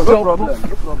changed. No problem.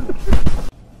 No problem.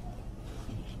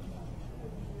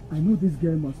 I know this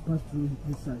guy must pass through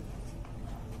this side.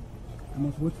 I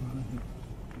must wait for her here.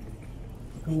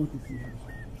 I can't wait to see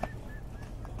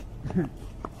her.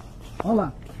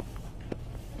 Hola.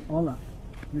 Hola.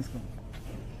 Please come.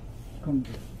 Come,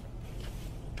 dear.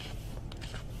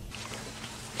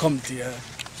 Come, dear.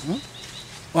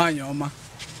 Wanyoma.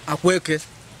 Akweke.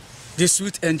 The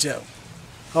sweet angel.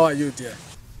 How are you, dear?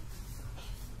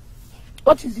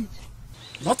 What is it?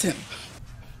 Nothing.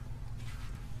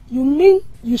 You mean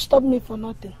you stopped me for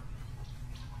nothing?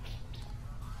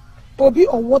 Bobby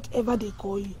or whatever they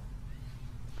call you.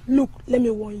 Look, let me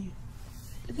warn you.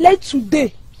 Let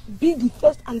today be the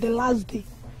first and the last day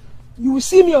you will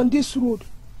see me on this road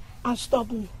and stop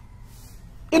me.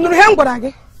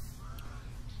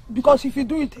 Because if you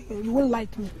do it again, you won't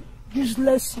like me.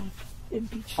 Useless son, a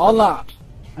bitch. Allah,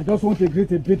 I just want to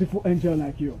greet a beautiful angel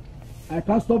like you. I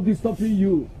can't stop stopping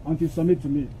you until you submit to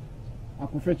me. I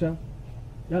confess you.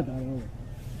 Yeah, I'm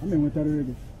in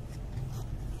already.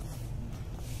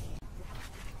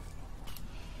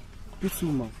 It's you,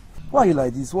 man. Why are you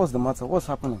like this? What's the matter? What's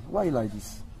happening? Why are you like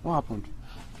this? What happened?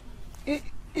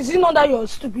 Is it not that you're a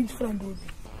stupid friend, Obi?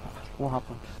 What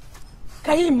happened?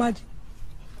 Can you imagine?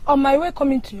 On my way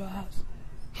coming to your house,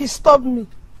 he stopped me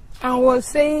and was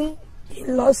saying he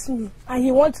loves me and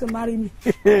he wants to marry me.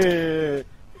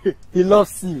 He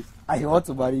loves you and he wants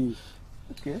to marry you.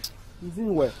 Okay. He's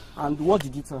doing well. And what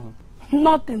did you tell him?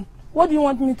 Nothing. What do you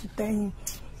want me to tell him?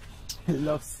 He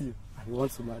loves you and he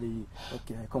wants to marry you.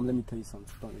 Okay, come, let me tell you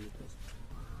something. Come, let me tell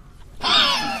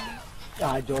you.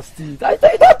 I just see it. I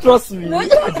don't trust me. I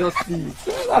just see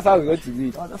it. That's how we're going to do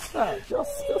it. Understand?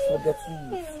 Just forget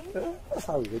it. That's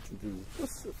how we're going to do it.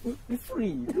 Just be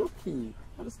free. Be okay.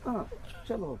 Understand?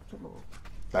 Chill up.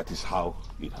 That is how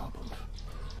it happened.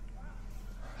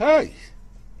 Hey!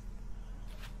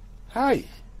 Hi,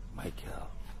 Michael.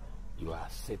 You are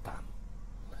Satan.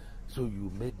 So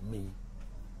you made me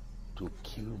to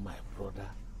kill my brother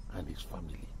and his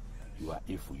family. You are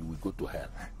evil. You will go to hell.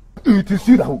 It is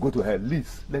you that will go to hell.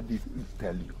 Liz, let me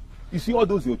tell you. You see all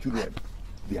those your children?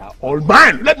 They are all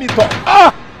mine. Let me talk.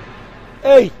 Ah!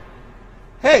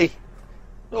 Hey!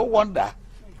 No wonder.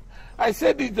 I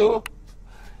said it though.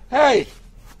 Hey!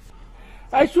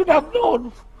 I should have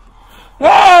known.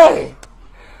 Hey!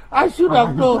 I should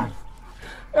have known.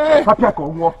 They are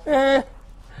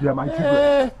my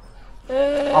children.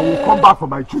 I will come back for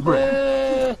my children.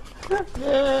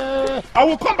 I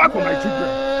will come back for my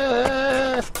children.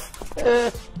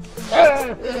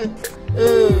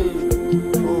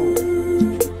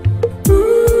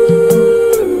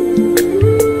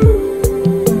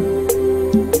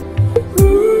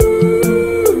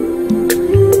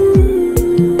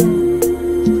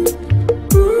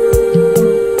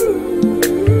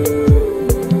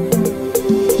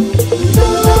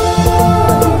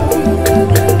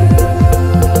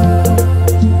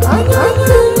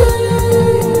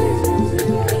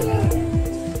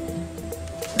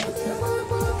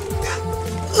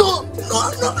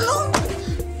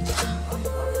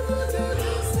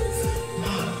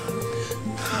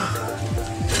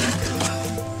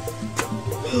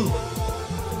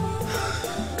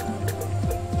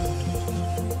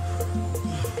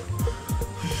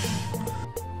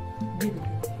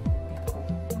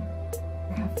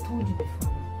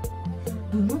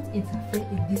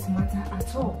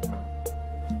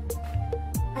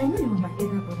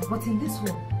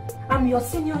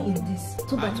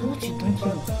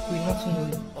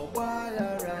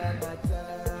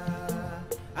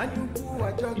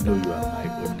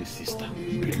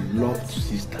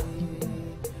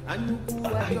 I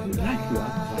like your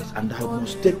advice and I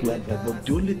must take your advice, but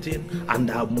the only thing, and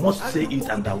I must say it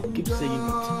and I will keep saying it,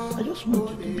 I just want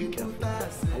you to be careful.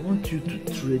 I want you to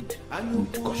tread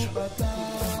with caution.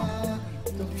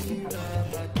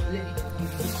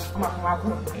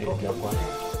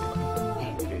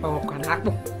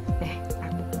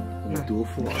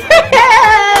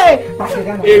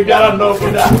 If you are not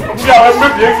for that, you are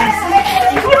not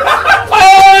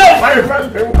my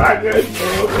friend,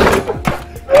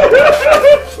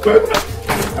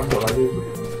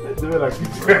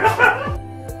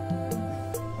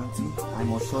 Auntie, I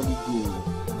must surely go.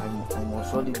 I must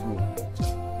surely go.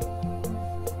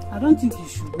 I don't think you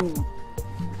should go.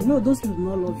 You know those people do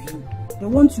not love you. They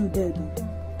want you dead.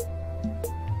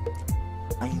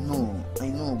 I know,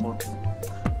 but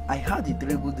I had a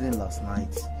terrible dream last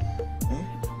night.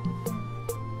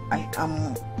 I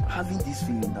am having this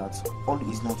feeling that all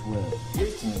is not well.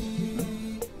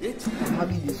 I'm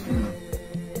having this feeling.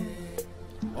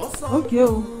 Okay,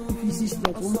 if you see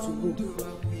that want to go,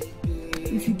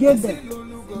 if you get there, be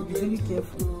very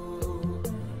careful.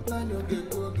 Thank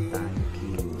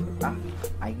you.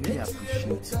 I really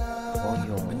appreciate all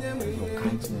your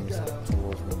kindness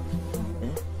towards me.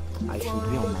 I should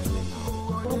be on my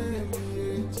way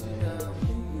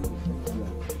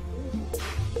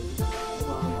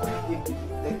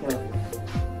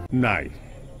now. Nay,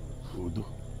 Udo.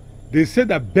 They say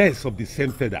that birds of the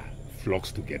same feather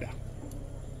flocks together.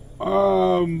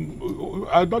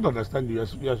 I don't understand you.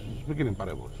 You're speaking in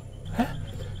parables. Huh?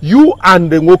 You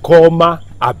and the Nwokoma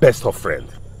are best of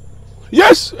friends.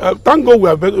 Yes, thank God we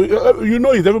are best. You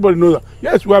know it, everybody knows that.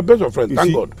 Yes, we are best of friends,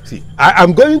 thank God. See, I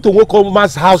am going to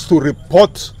Nwokoma's house to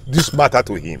report this matter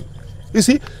to him. You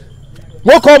see,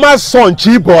 Nwokoma's son,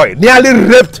 Chiboy, nearly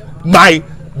raped my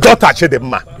daughter,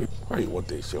 Chidemma. Why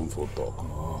what a shameful talk?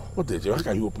 What a shame. How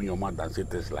can you open your mouth and say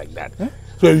things like that? Eh?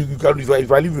 So you can,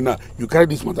 if I leave you now, you carry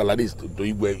this matter like this to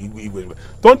Igwe.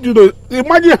 Don't you know?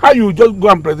 Imagine how you just go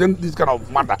and present this kind of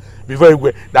matter before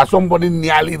Igwe, that somebody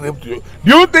nearly raped you.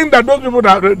 Do you think that those people,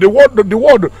 that the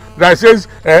word that says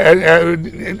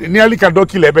nearly cannot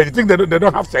kill a bird, you think they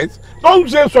don't have sense? Don't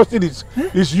say such things.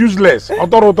 It's useless. But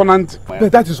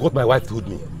that is what my wife told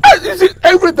me.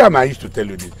 Every time I used to tell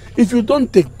you this, if you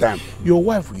don't take time, your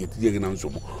wife will get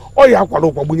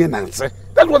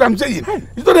that's what I'm saying.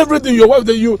 It's not everything your wife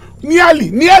that you nearly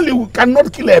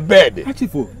cannot kill a bird.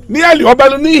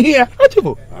 Nearly here.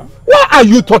 Why are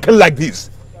you talking like this?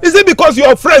 Is it because you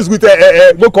are friends with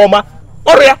Nwokoma?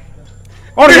 Oria?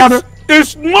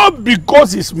 It's not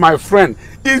because he's my friend.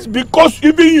 It's because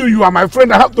even you are my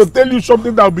friend. I have to tell you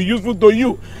something that will be useful to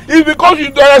you. It's because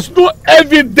there is no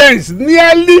evidence.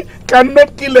 Nearly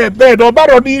cannot kill a bird.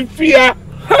 Fear.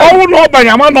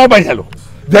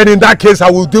 Then in that case, I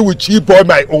will deal with Chiboy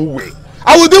my own way.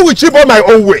 I will deal with Chiboy my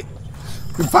own way.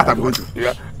 In fact, I'm going to.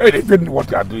 Yeah. Even what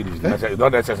you are doing is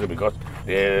not necessary because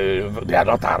they are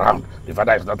not around. The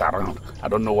father is not around. I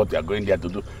don't know what they are going there to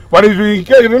do. But if you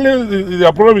really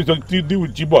the problem is to deal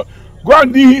with Chiboy, go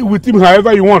and deal with him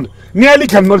however you want. Nearly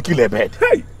cannot kill a bird.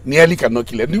 Hey. Nearly cannot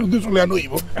kill a bird. This only I know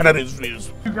evil and that is free.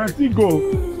 You can still go.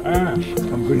 I'm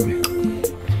going there.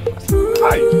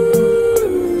 Hi.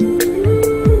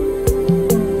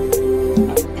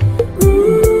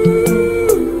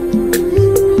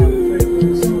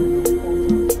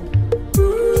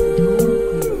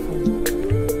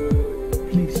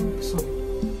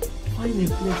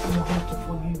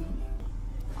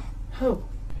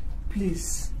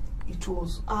 Please, it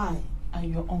was I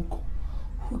and your uncle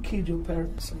who killed your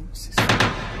parents and your sister.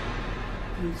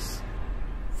 Please,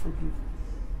 forgive me.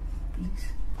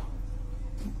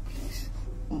 Please.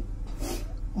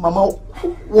 Mama,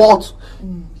 what?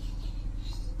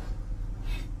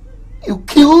 You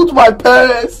killed my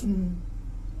parents.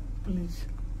 Please.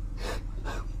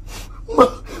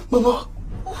 Mama,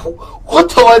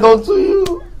 what have I done to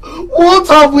you? What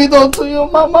have we done to you,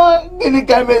 Mama?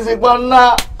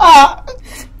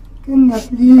 Kenna,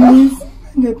 please.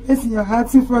 The person your heart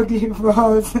to forgive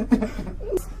us.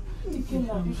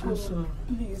 Kenna,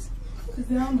 please. It's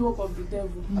the handwork of the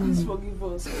devil. Please forgive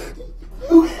us.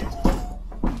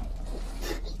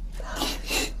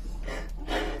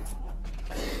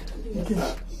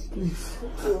 Please.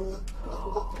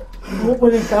 Open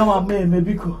the camera, man,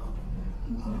 because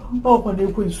open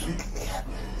the question.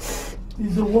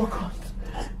 It's the work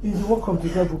of the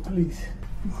devil, please.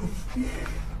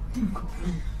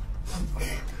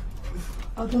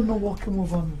 I don't know what came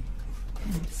over me.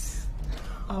 Please.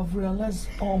 I've realized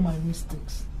all my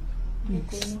mistakes.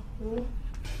 Please.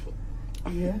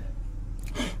 Yeah?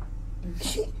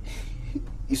 Please.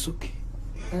 It's okay.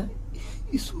 Huh?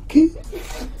 It's okay.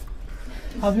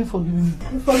 Have you forgiven me?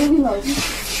 I'm forgiving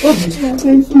us. Okay,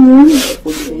 thank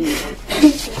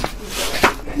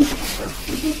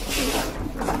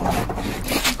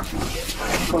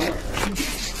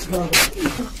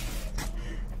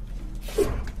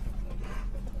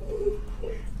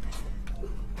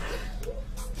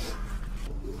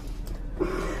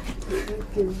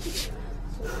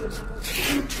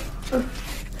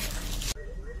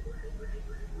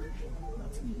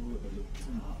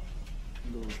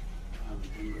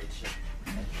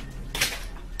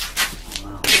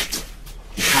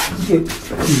Okay.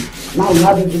 Now we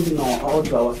have everything all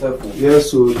to ourselves.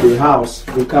 Yes, so the house,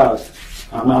 the cars,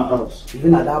 and our house.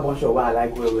 Even at that bunch of what I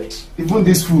like well. Even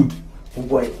this food. Oh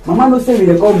boy. Mama no say we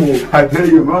dey come. I tell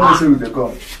you, Mama no say we dey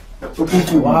come. Open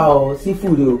food. Wow,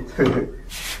 seafood though.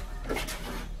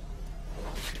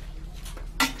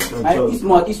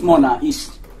 Eat more now, eat.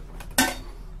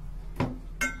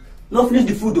 No finish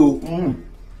the food though.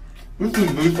 This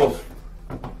is delicious.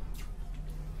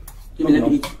 Give me, let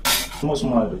me eat. What's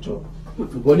more at the job?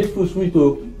 But this food sweet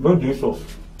though. Very delicious.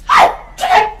 Why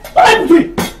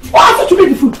have to make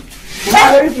the food?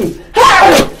 Everything.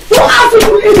 Hey! You have to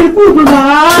eat the food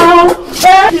now!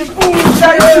 The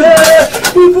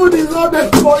food is not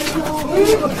meant for you!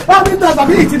 How many times have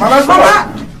you eaten?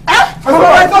 Mama!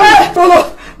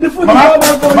 The food is not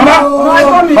meant for you! Mama!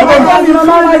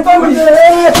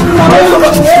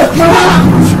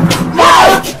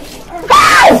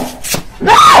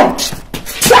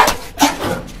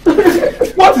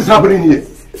 What is happening here?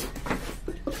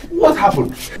 What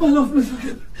happened? I love me.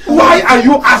 Why are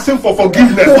you asking for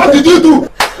forgiveness? What did you do?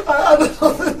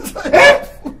 Hey!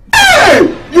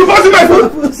 You wasn't my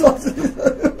food!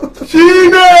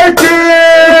 Chineke!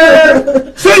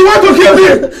 So you want to kill me?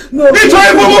 No. It's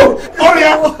all Bobo!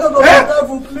 Oria!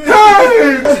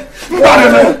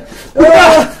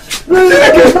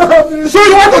 Chineke! So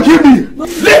you want to kill me?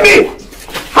 Leave me!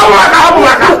 How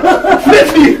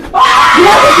Leave me! You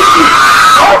want to kill me?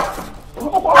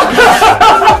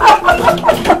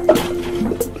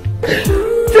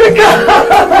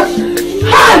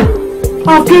 Hi!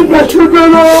 I've killed my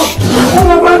children all! What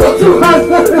am I not to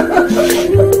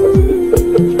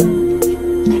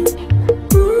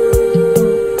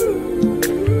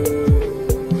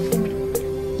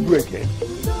You again?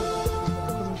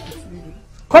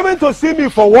 Coming to see me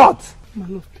for what? My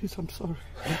love, please, I'm sorry.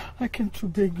 I came to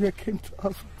beg you, I came to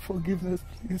ask for forgiveness,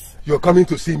 please. You're coming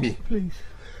to see me? Please.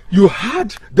 You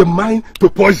had the mind to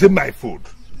poison my food.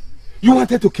 You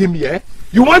wanted to kill me, eh?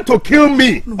 You want to kill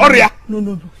me, Oria?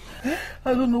 No.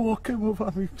 I don't know what came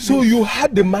over me. Please. So you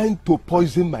had the mind to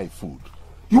poison my food.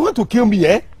 You want to kill me,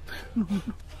 eh? No.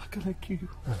 How can I kill you?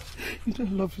 You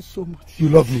don't love you so much. You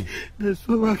love me? There's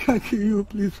no way I can kill you,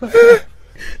 please.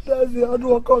 That's the hard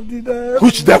work of the devil.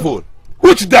 Which devil?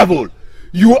 Which devil?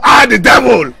 You are the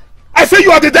devil! I say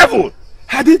you are the devil!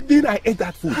 Had it been I ate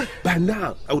that food, by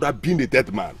now I would have been a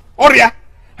dead man. Oria!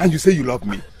 And you say you love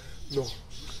me? No.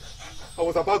 I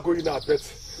was about going out, but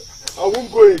I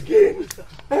won't go again.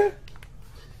 Eh?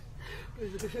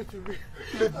 Leave me.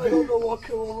 I don't know what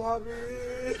came over me.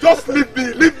 Just leave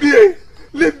me, leave me,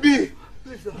 leave me.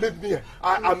 Leave me.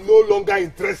 I am no longer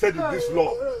interested in this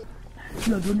law.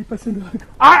 You are the only person.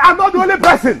 I am not the only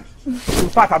person. In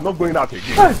fact, I'm not going out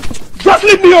again. Just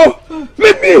leave me, oh!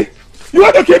 Leave me! You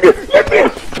want to kill me? Leave me!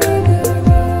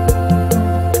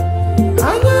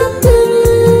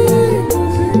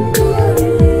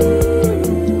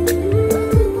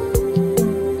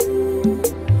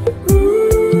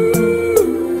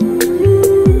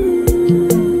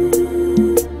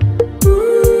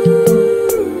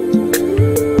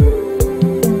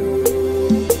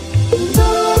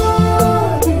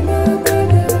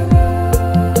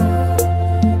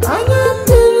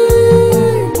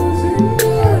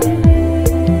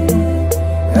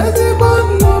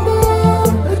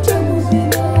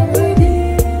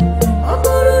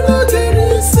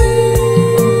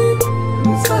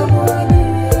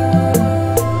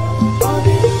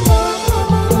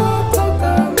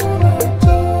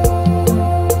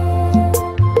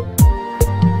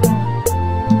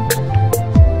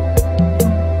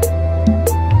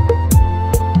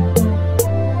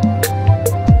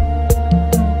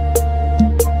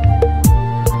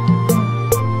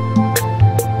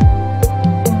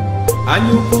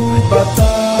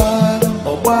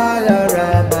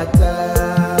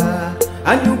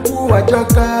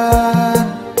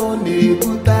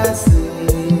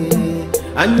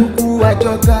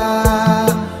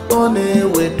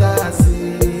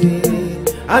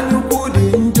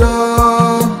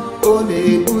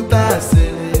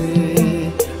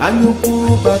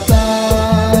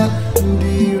 Bata,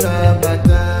 ndira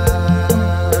bata.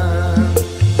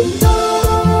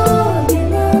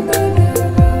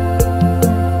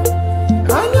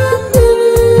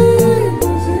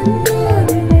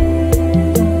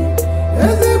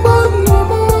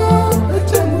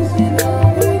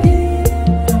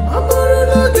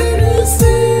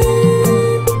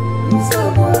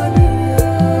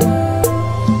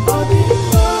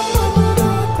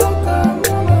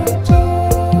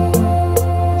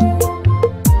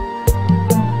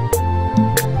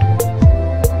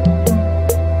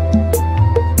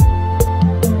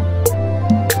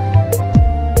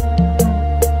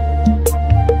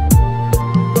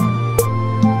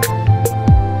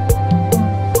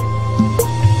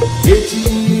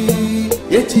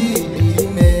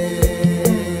 echidime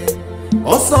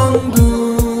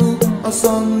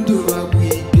ọsọndụ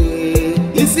agwụike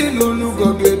isi lụlụgo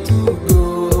ga-etugo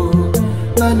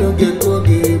naanị oge ka ọ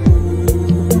ga-egbu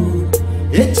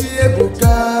echi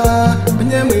ebuka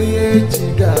onye ma ihe echi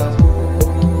ga-abụ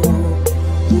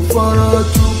ụfọrọ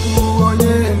chukwu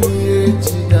onye ma ihe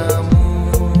echi ga-abụ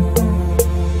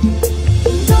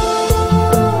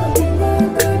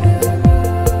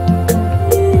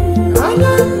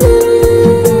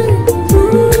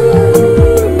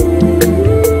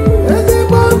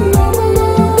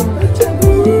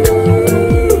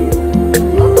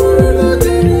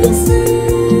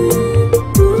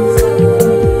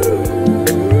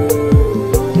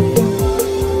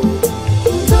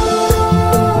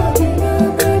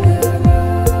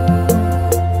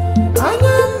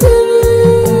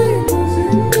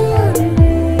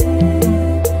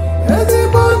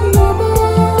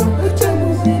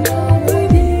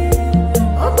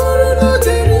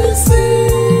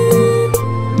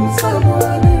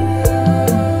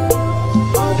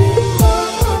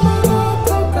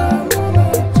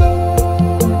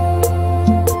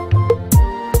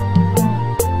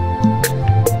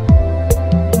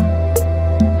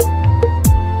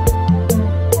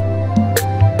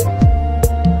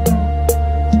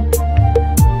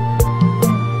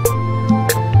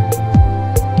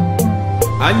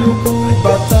anyukwu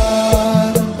bata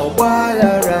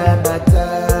ọgbaghara bata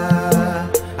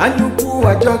anyukwu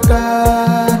ajọka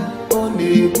ọ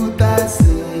na-ebute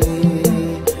asị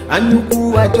anyukwu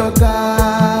ajọka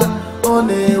ọ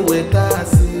na-eweta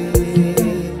asị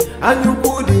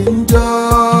anyukwu dị njọ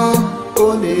ọ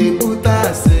na-ebute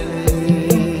asịrị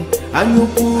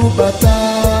anyukwu bata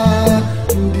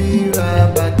ndị iro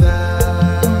abata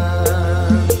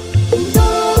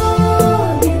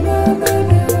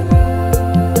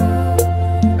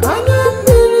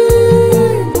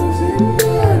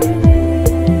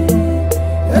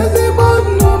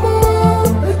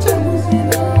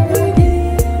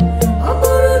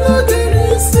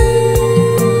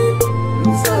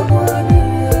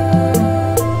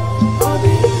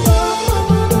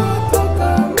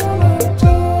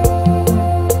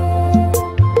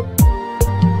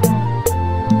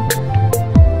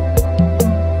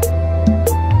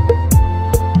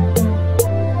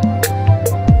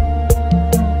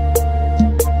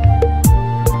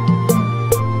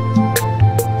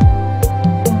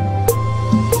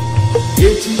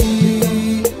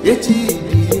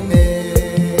echidime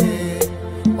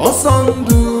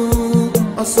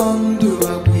ọsọndụ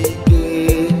agwụike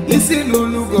isi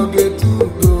lụlụgo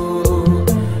ga-etugo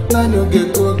naanị oge